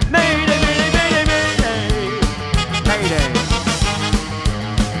 Mayday, mayday, mayday, mayday. Mayday.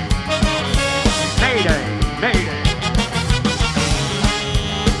 Mayday, mayday.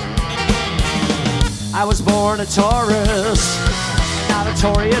 I was born a Taurus, not a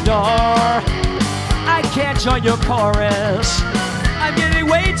toreador. I can't join your chorus. I'm getting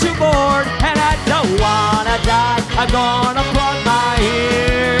way too bored, and I don't wanna die. I'm gonna plug my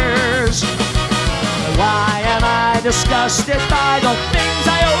ears. Why am I disgusted by the things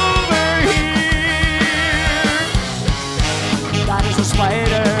I overhear? God is a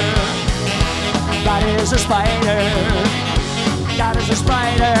spider. God is a spider. God is a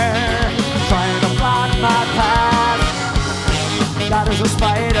spider trying to block my path. God is a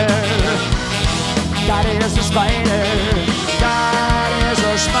spider. God is a spider. God is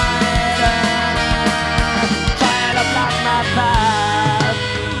a spider trying to block my path.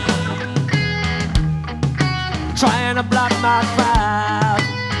 Trying to block my path.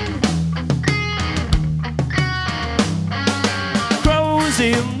 Crows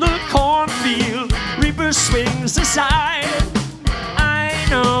in the cornfield, reaper swings aside. I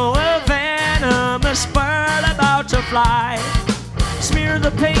know a venomous bird about to fly. Smear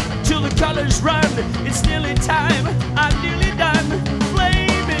the paint till the colors run. It's nearly time, I'm nearly done.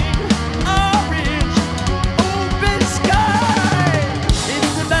 Flaming orange, open sky.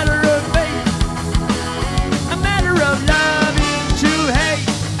 It's a matter of fate, a matter of loving to hate.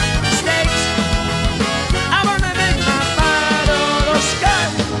 Mistakes, I wanna make my final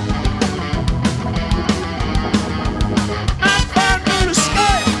escape. My final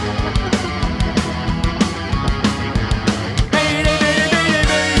escape. Mayday, mayday, mayday,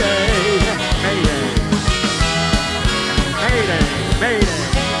 mayday, mayday.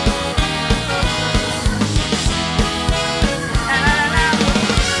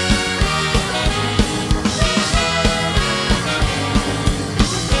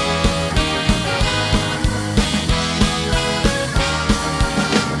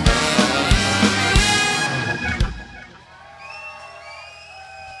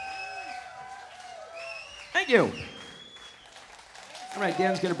 Thank you. All right,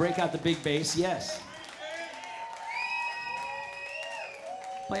 Dan's gonna break out the big bass. Yes.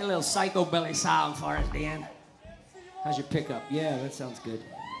 Play a little psychobilly song for us, Dan. How's your pickup? Yeah, that sounds good.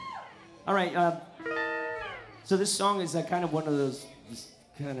 All right. So this song is kind of one of those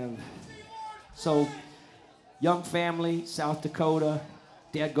So, young family, South Dakota.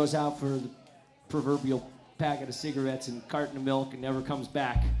 Dad goes out for the proverbial packet of cigarettes and carton of milk and never comes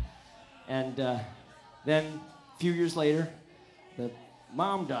back. And then a few years later, the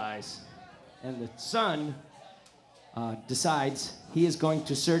mom dies, and the son decides he is going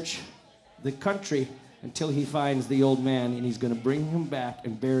to search the country until he finds the old man, and he's going to bring him back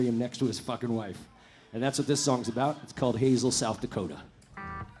and bury him next to his fucking wife. And that's what this song's about. It's called Hazel, South Dakota.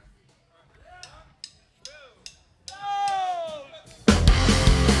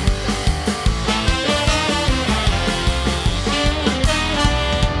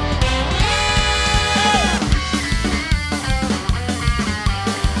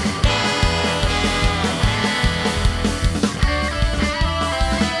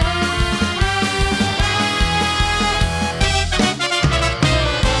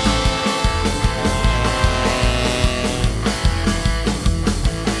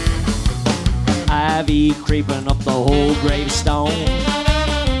 Ivy creeping up the whole gravestone.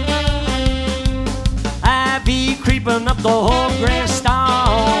 Ivy creeping up the whole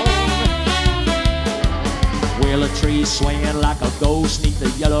gravestone. Willow tree swinging like a ghost neath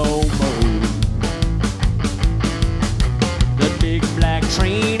the yellow moon. The big black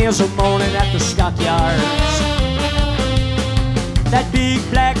train is a-moaning at the stockyards. That big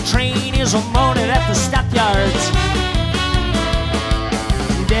black train is a-moaning at the stockyards.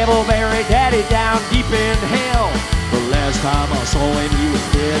 Devil buried Daddy down deep in hell. The last time I saw him, he was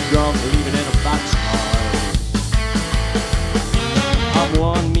dead drunk, leaving in a boxcar. I'm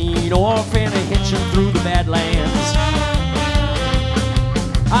one mean orphan a-hitching through the Badlands.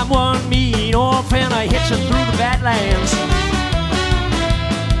 I'm one mean orphan a-hitching through the Badlands.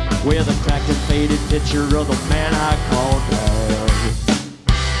 with a cracked and faded picture of the man I called love.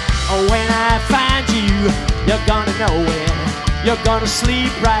 Oh, when I find you, you're gonna know it. You're gonna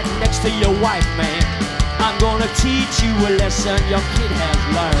sleep right next to your wife, man. I'm gonna teach you a lesson your kid has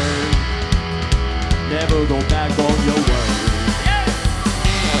learned. Never go back on your word.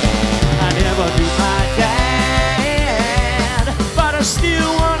 I never knew my dad, but I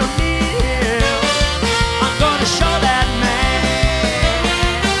still wanna meet him. I'm gonna show that man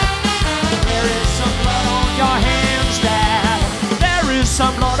there is some blood on your hands, Dad. There is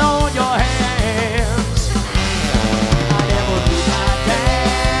some blood on your hands. I never knew my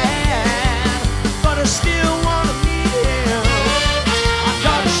dad, but I still wanna meet him. I'm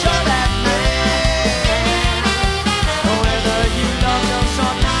gonna show that man whether you love us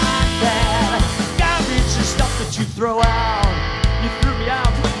or not, Dad. Garbage and stuff that you throw out. You threw me out.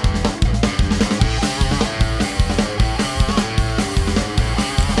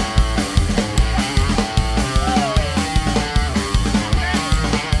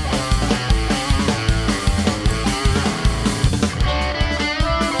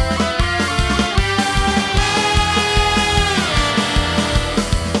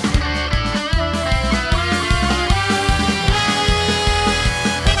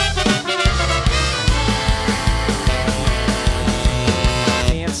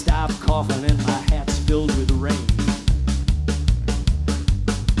 Can't stop coughing and my hat's filled with rain.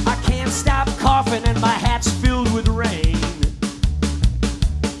 I can't stop coughing and my hat's filled with rain.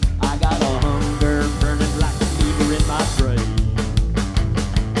 I got a hunger burning like a fever in my brain.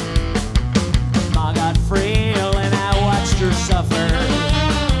 Ma got frail and I watched her suffer.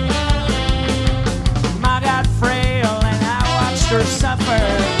 Ma got frail and I watched her suffer.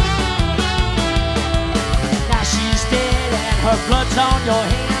 Now she's dead and her blood's on your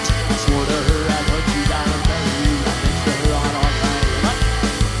hands. I swore to her I'd hunt you down and bury you right next to her on our land.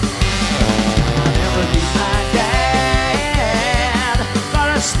 I never knew my dad, but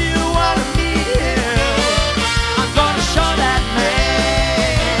I still wanna meet him. I'm gonna show that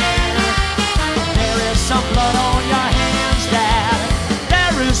man there is some blood on your hands, Dad.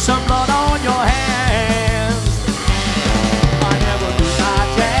 There is some blood on your hands. I never knew my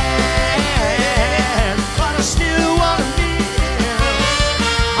dad, but I still wanna meet him.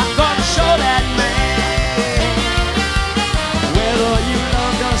 I'm gonna show that man whether you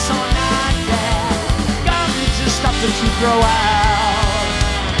loved us or not, Dad. Garbage is stuff that you throw out.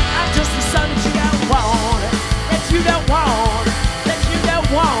 I'm just the son that you don't want, that you don't want, that you don't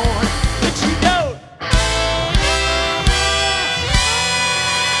want, that you don't.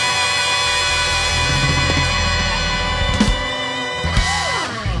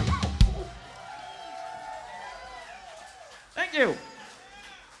 Thank you.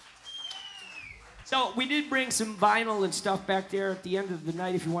 So we did bring some vinyl and stuff back there at the end of the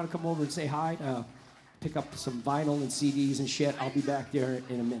night. If you want to come over and say hi, pick up some vinyl and CDs and shit. I'll be back there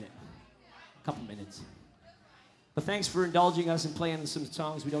in a minute, a couple minutes. But thanks for indulging us and playing some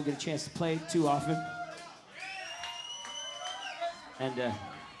songs we don't get a chance to play too often. And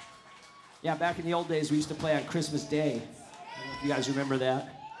yeah, back in the old days, we used to play on Christmas Day. I don't know if you guys remember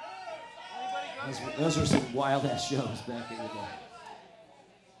that. Those were some wild-ass shows back in the day.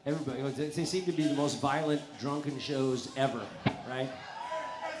 Everybody, they seem to be the most violent, drunken shows ever, right?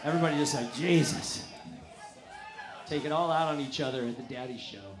 Everybody just like, Jesus. Take it all out on each other at the Daddies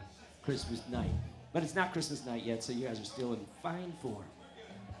show, Christmas night. But it's not Christmas night yet, so you guys are still in fine form.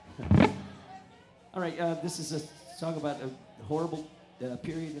 All right, this is a song about a horrible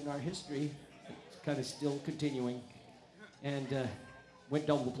period in our history. It's kind of still continuing. And went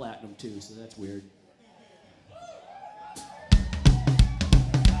double platinum too, so that's weird.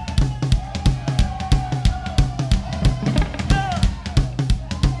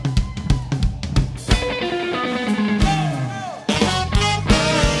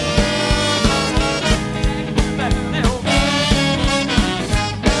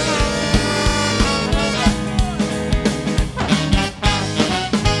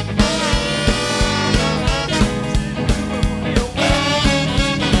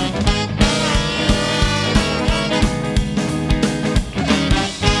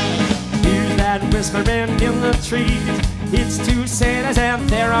 Whispering in the trees, it's two Santas and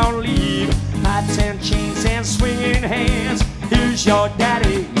they're on leave. Pipes and chains and swinging hands. Here's your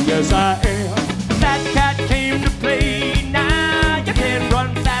daddy, yes I am. That cat came to play, now you can't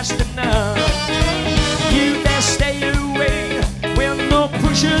run fast enough. You best stay away when the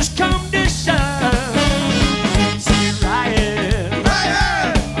pushers come to shove. See Ryan,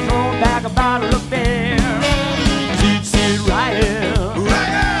 throw back a bottle of beer. See Ryan.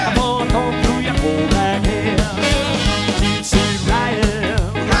 Ryan!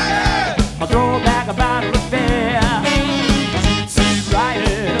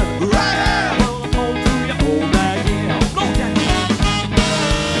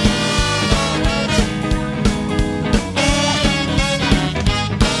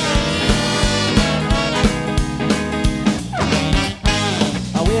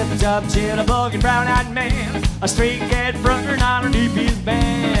 up jitterbug and brown-eyed man, a straight-cat brother underneath his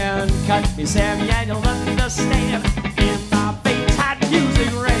band. Cut me, Sammy, and you'll understand. In my face, hot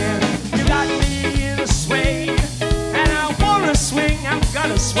music ran. You got me in a sway, and I wanna swing. I'm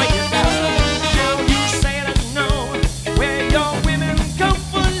gonna swing it down. Now you say that no, where your women come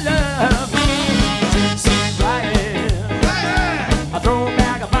for love. Since right, I throw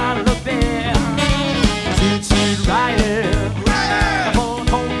back a bottle of beer. Since right.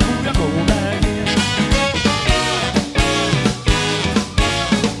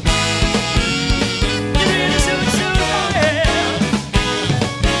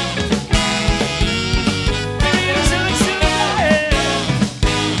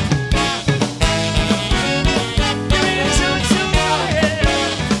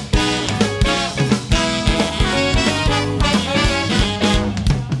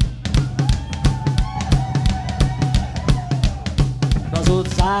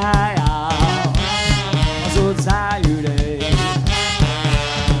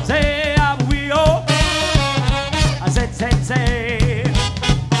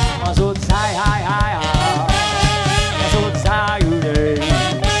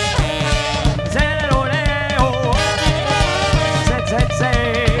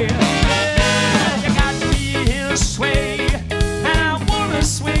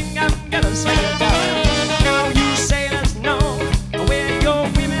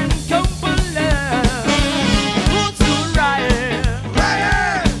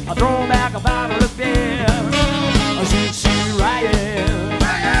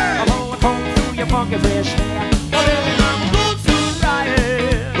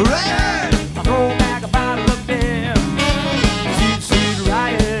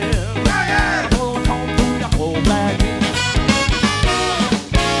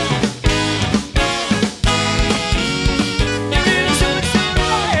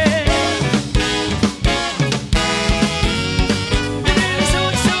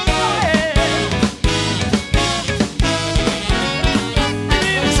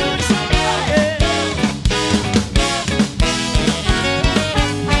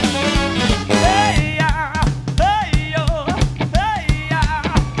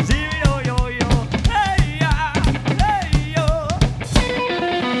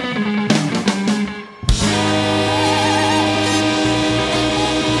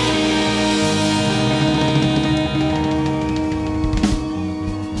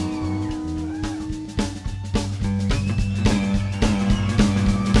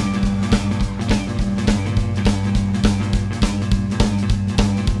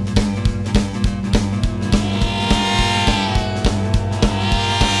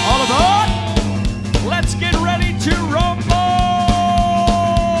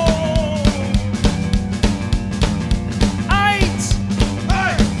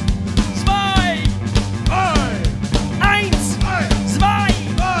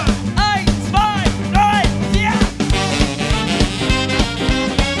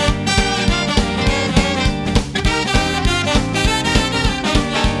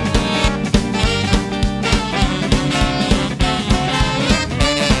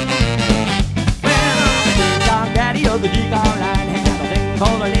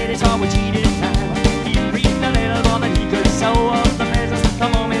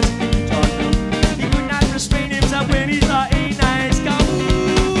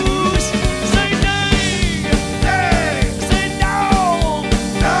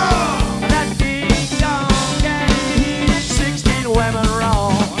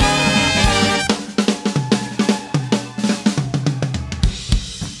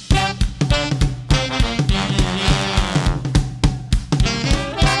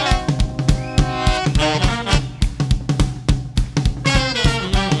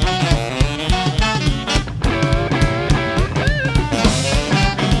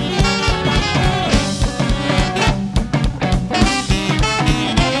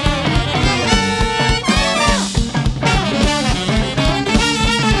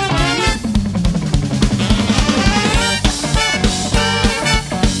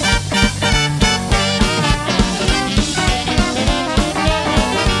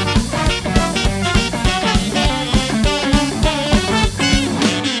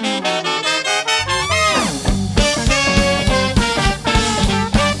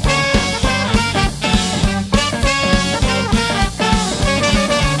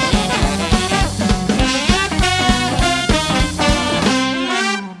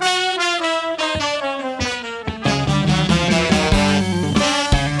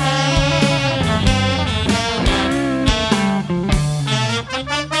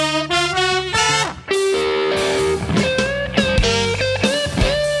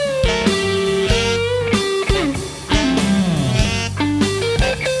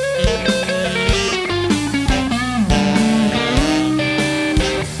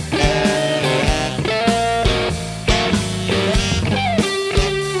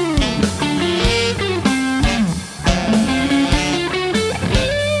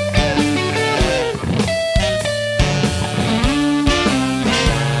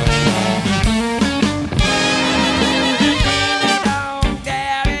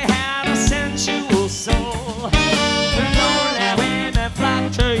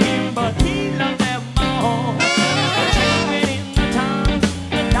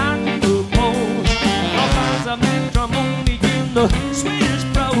 the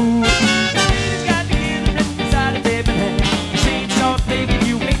sweetest bro. He's got to get it inside a baby hand. This ain't short thinking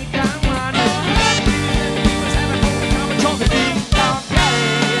you ain't got one. He was having more control than Ding Dong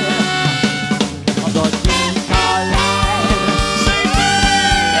Daddy. Of the Ding Dong Line.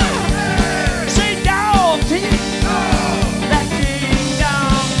 Say dog, that Ding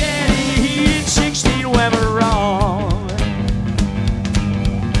Dong Daddy, he ain't 16 whoever wrong.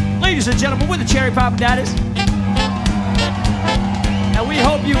 Ladies and gentlemen, we're the Cherry Poppin' Daddies. And we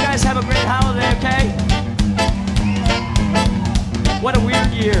hope you guys have a great holiday, okay? What a weird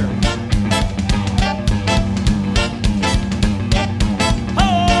year.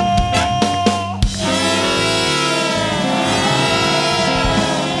 Oh!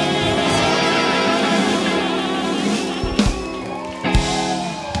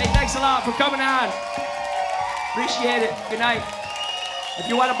 Hey, thanks a lot for coming on. Appreciate it. Good night. If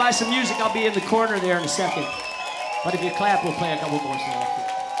you want to buy some music, I'll be in the corner there in a second. But if you clap, we'll play a couple more songs.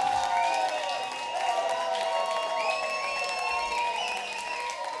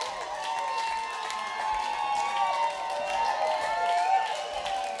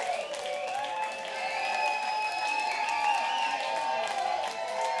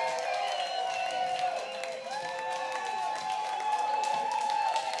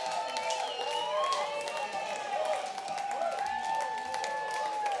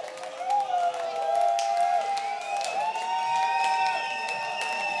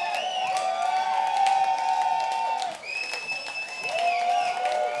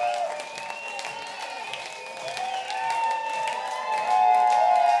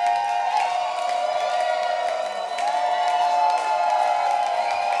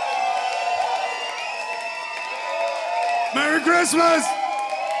 Merry Christmas!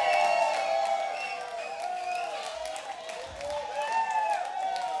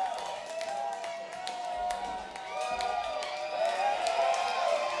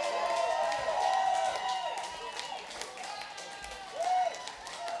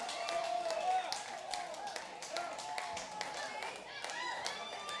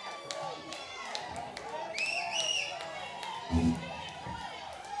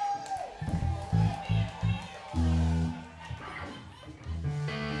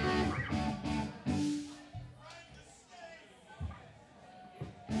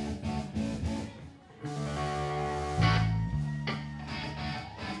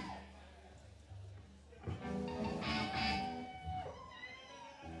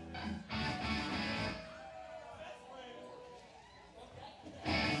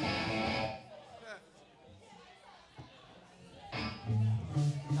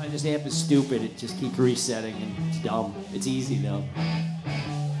 This amp is stupid. It just keeps resetting and it's dumb. It's easy though.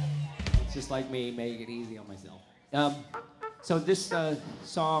 It's just like me, make it easy on myself. So this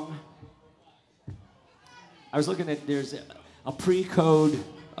song, I was looking at, there's a pre-code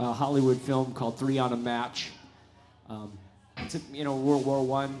Hollywood film called 3 on a Match. It's World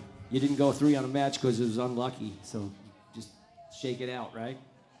War I. You didn't go 3 on a match because it was unlucky. So just shake it out, right?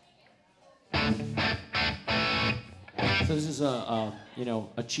 So this is a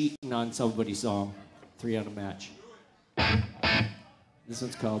cheating on somebody song, 3 on a Match. This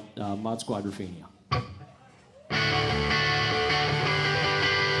one's called Mod Squad Raffania.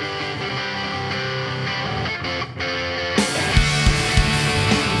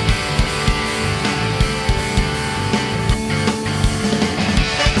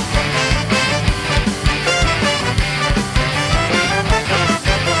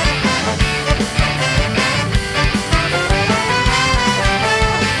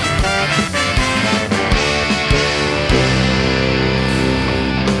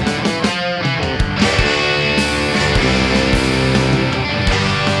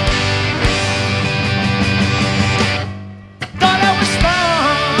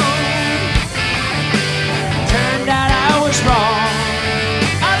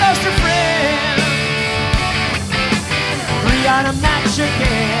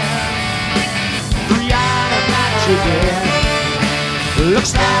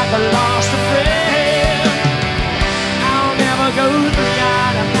 Looks like I lost a friend. I'll never go 3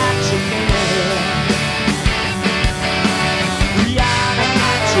 on a match again. 3 on a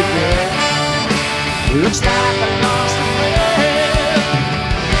match again. Looks like I lost a friend.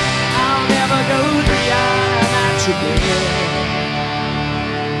 I'll never go 3 on a match again.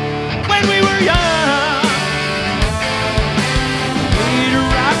 When we were young, Peter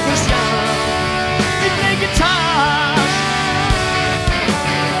Rock was young. He played guitar.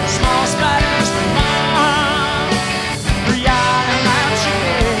 Spiders for mom, 3 on a match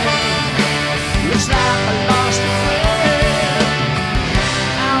again. Looks like I lost a friend.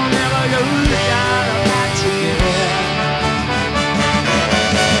 I'll never go 3 on a match again.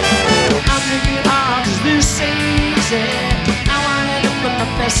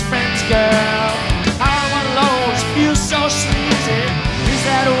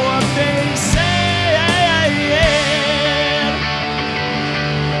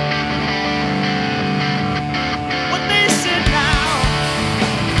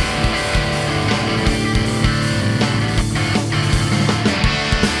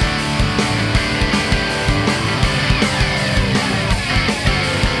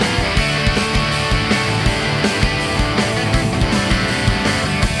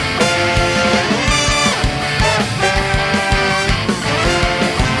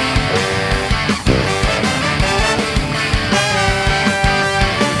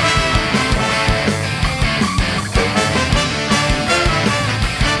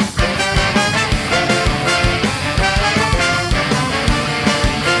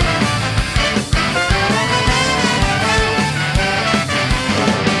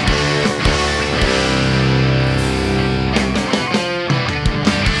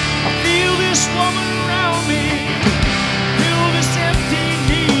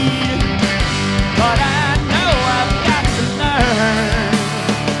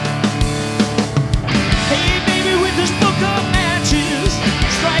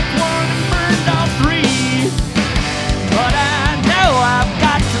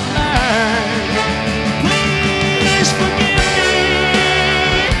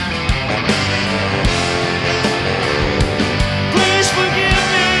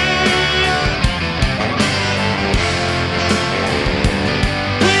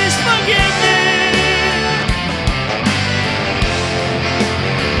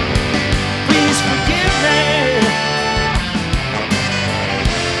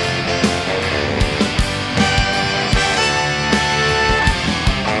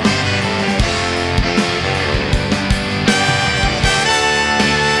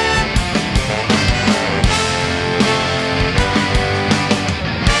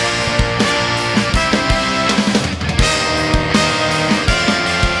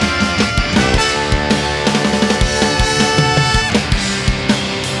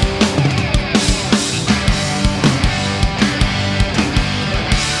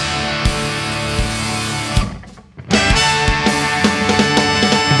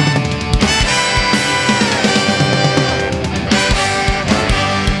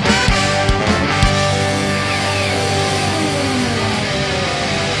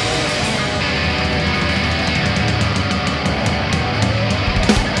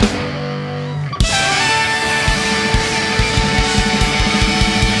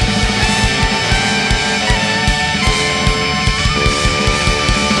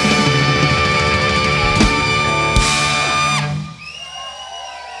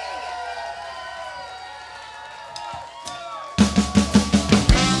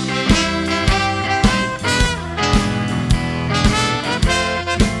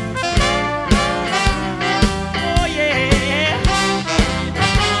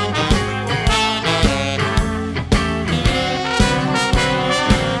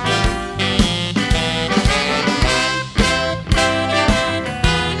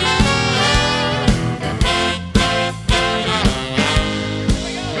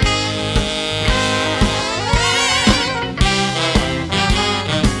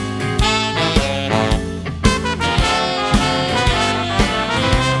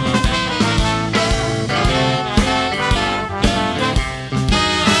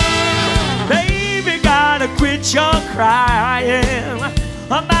 crying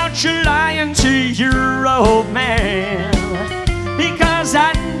about you lying to your old man. Because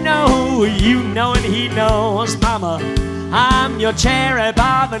I know you know and he knows, Mama, I'm your cherry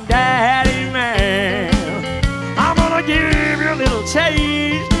bomb and daddy man. I'm gonna give you a little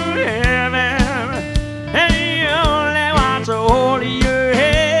taste of heaven, and you only want to hold your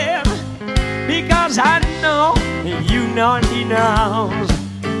hand. Because I know and you know and he knows,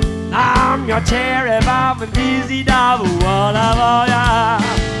 I'm your cherry bomb and dizzy dog, one of all ya,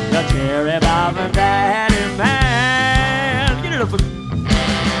 your cherry bomb and daddy man. Get it up.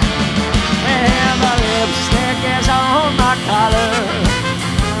 Well, the lipstick is on my collar.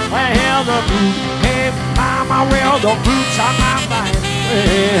 Well, the boot, hey mama, well, the boots on my mind.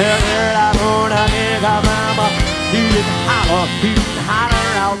 Well, girl, I'm gonna make a mama hoot and holler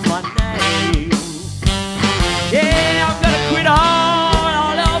out my name. Yeah, I'm gonna quit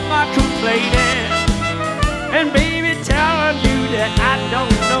all of my complaining, and baby, telling you that I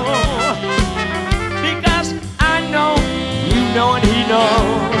don't know. Because I know, you know, and he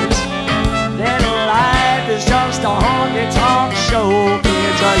knows that life is just a honky-tonk show.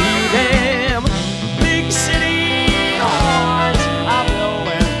 Kids are you them big city horns are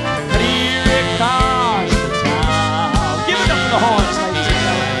blowing clear across the town. Give it up for the horns, ladies and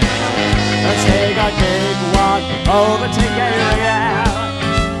gentlemen. Let's take a cakewalk over to Gary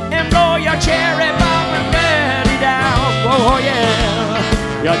and blow your cherry bomb and daddy down. Oh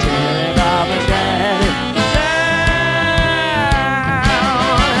yeah, your cherry bomb and daddy down.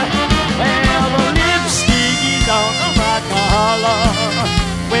 Well, the lipstick is on my collar.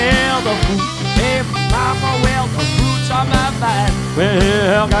 Well, the fruit, hey mama, well, the fruits on my vine.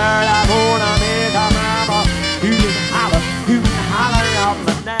 Well, girl, I'm gonna make a mama hoot and holler out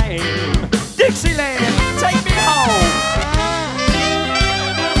my name. Dixieland, take me home.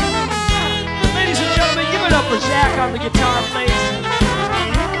 Ladies and gentlemen, give it up for Zach on the guitar, please.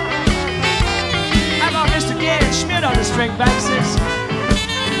 How about Mr. Dan Schmidt on the string bassist?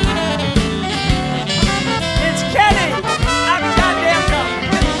 It's Kenny. I'm goddamn coming.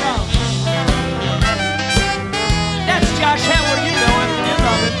 Here we go. That's Josh Howard, you know him, you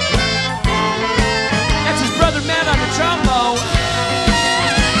love him. That's his brother Matt on the trombone.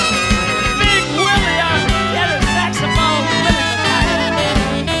 Big Willie on the tenor saxophone. Willie McKnight.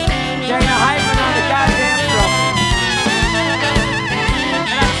 Dana Hyman on the goddamn drum.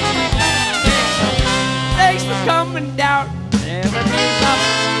 Thanks for coming down. Everything's up.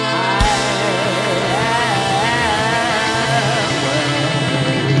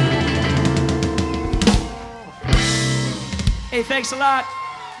 Hey, thanks a lot.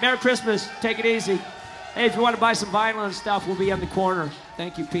 Merry Christmas. Take it easy. Hey, if you want to buy some vinyl and stuff, we'll be on the corner.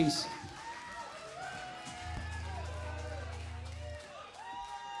 Thank you. Peace.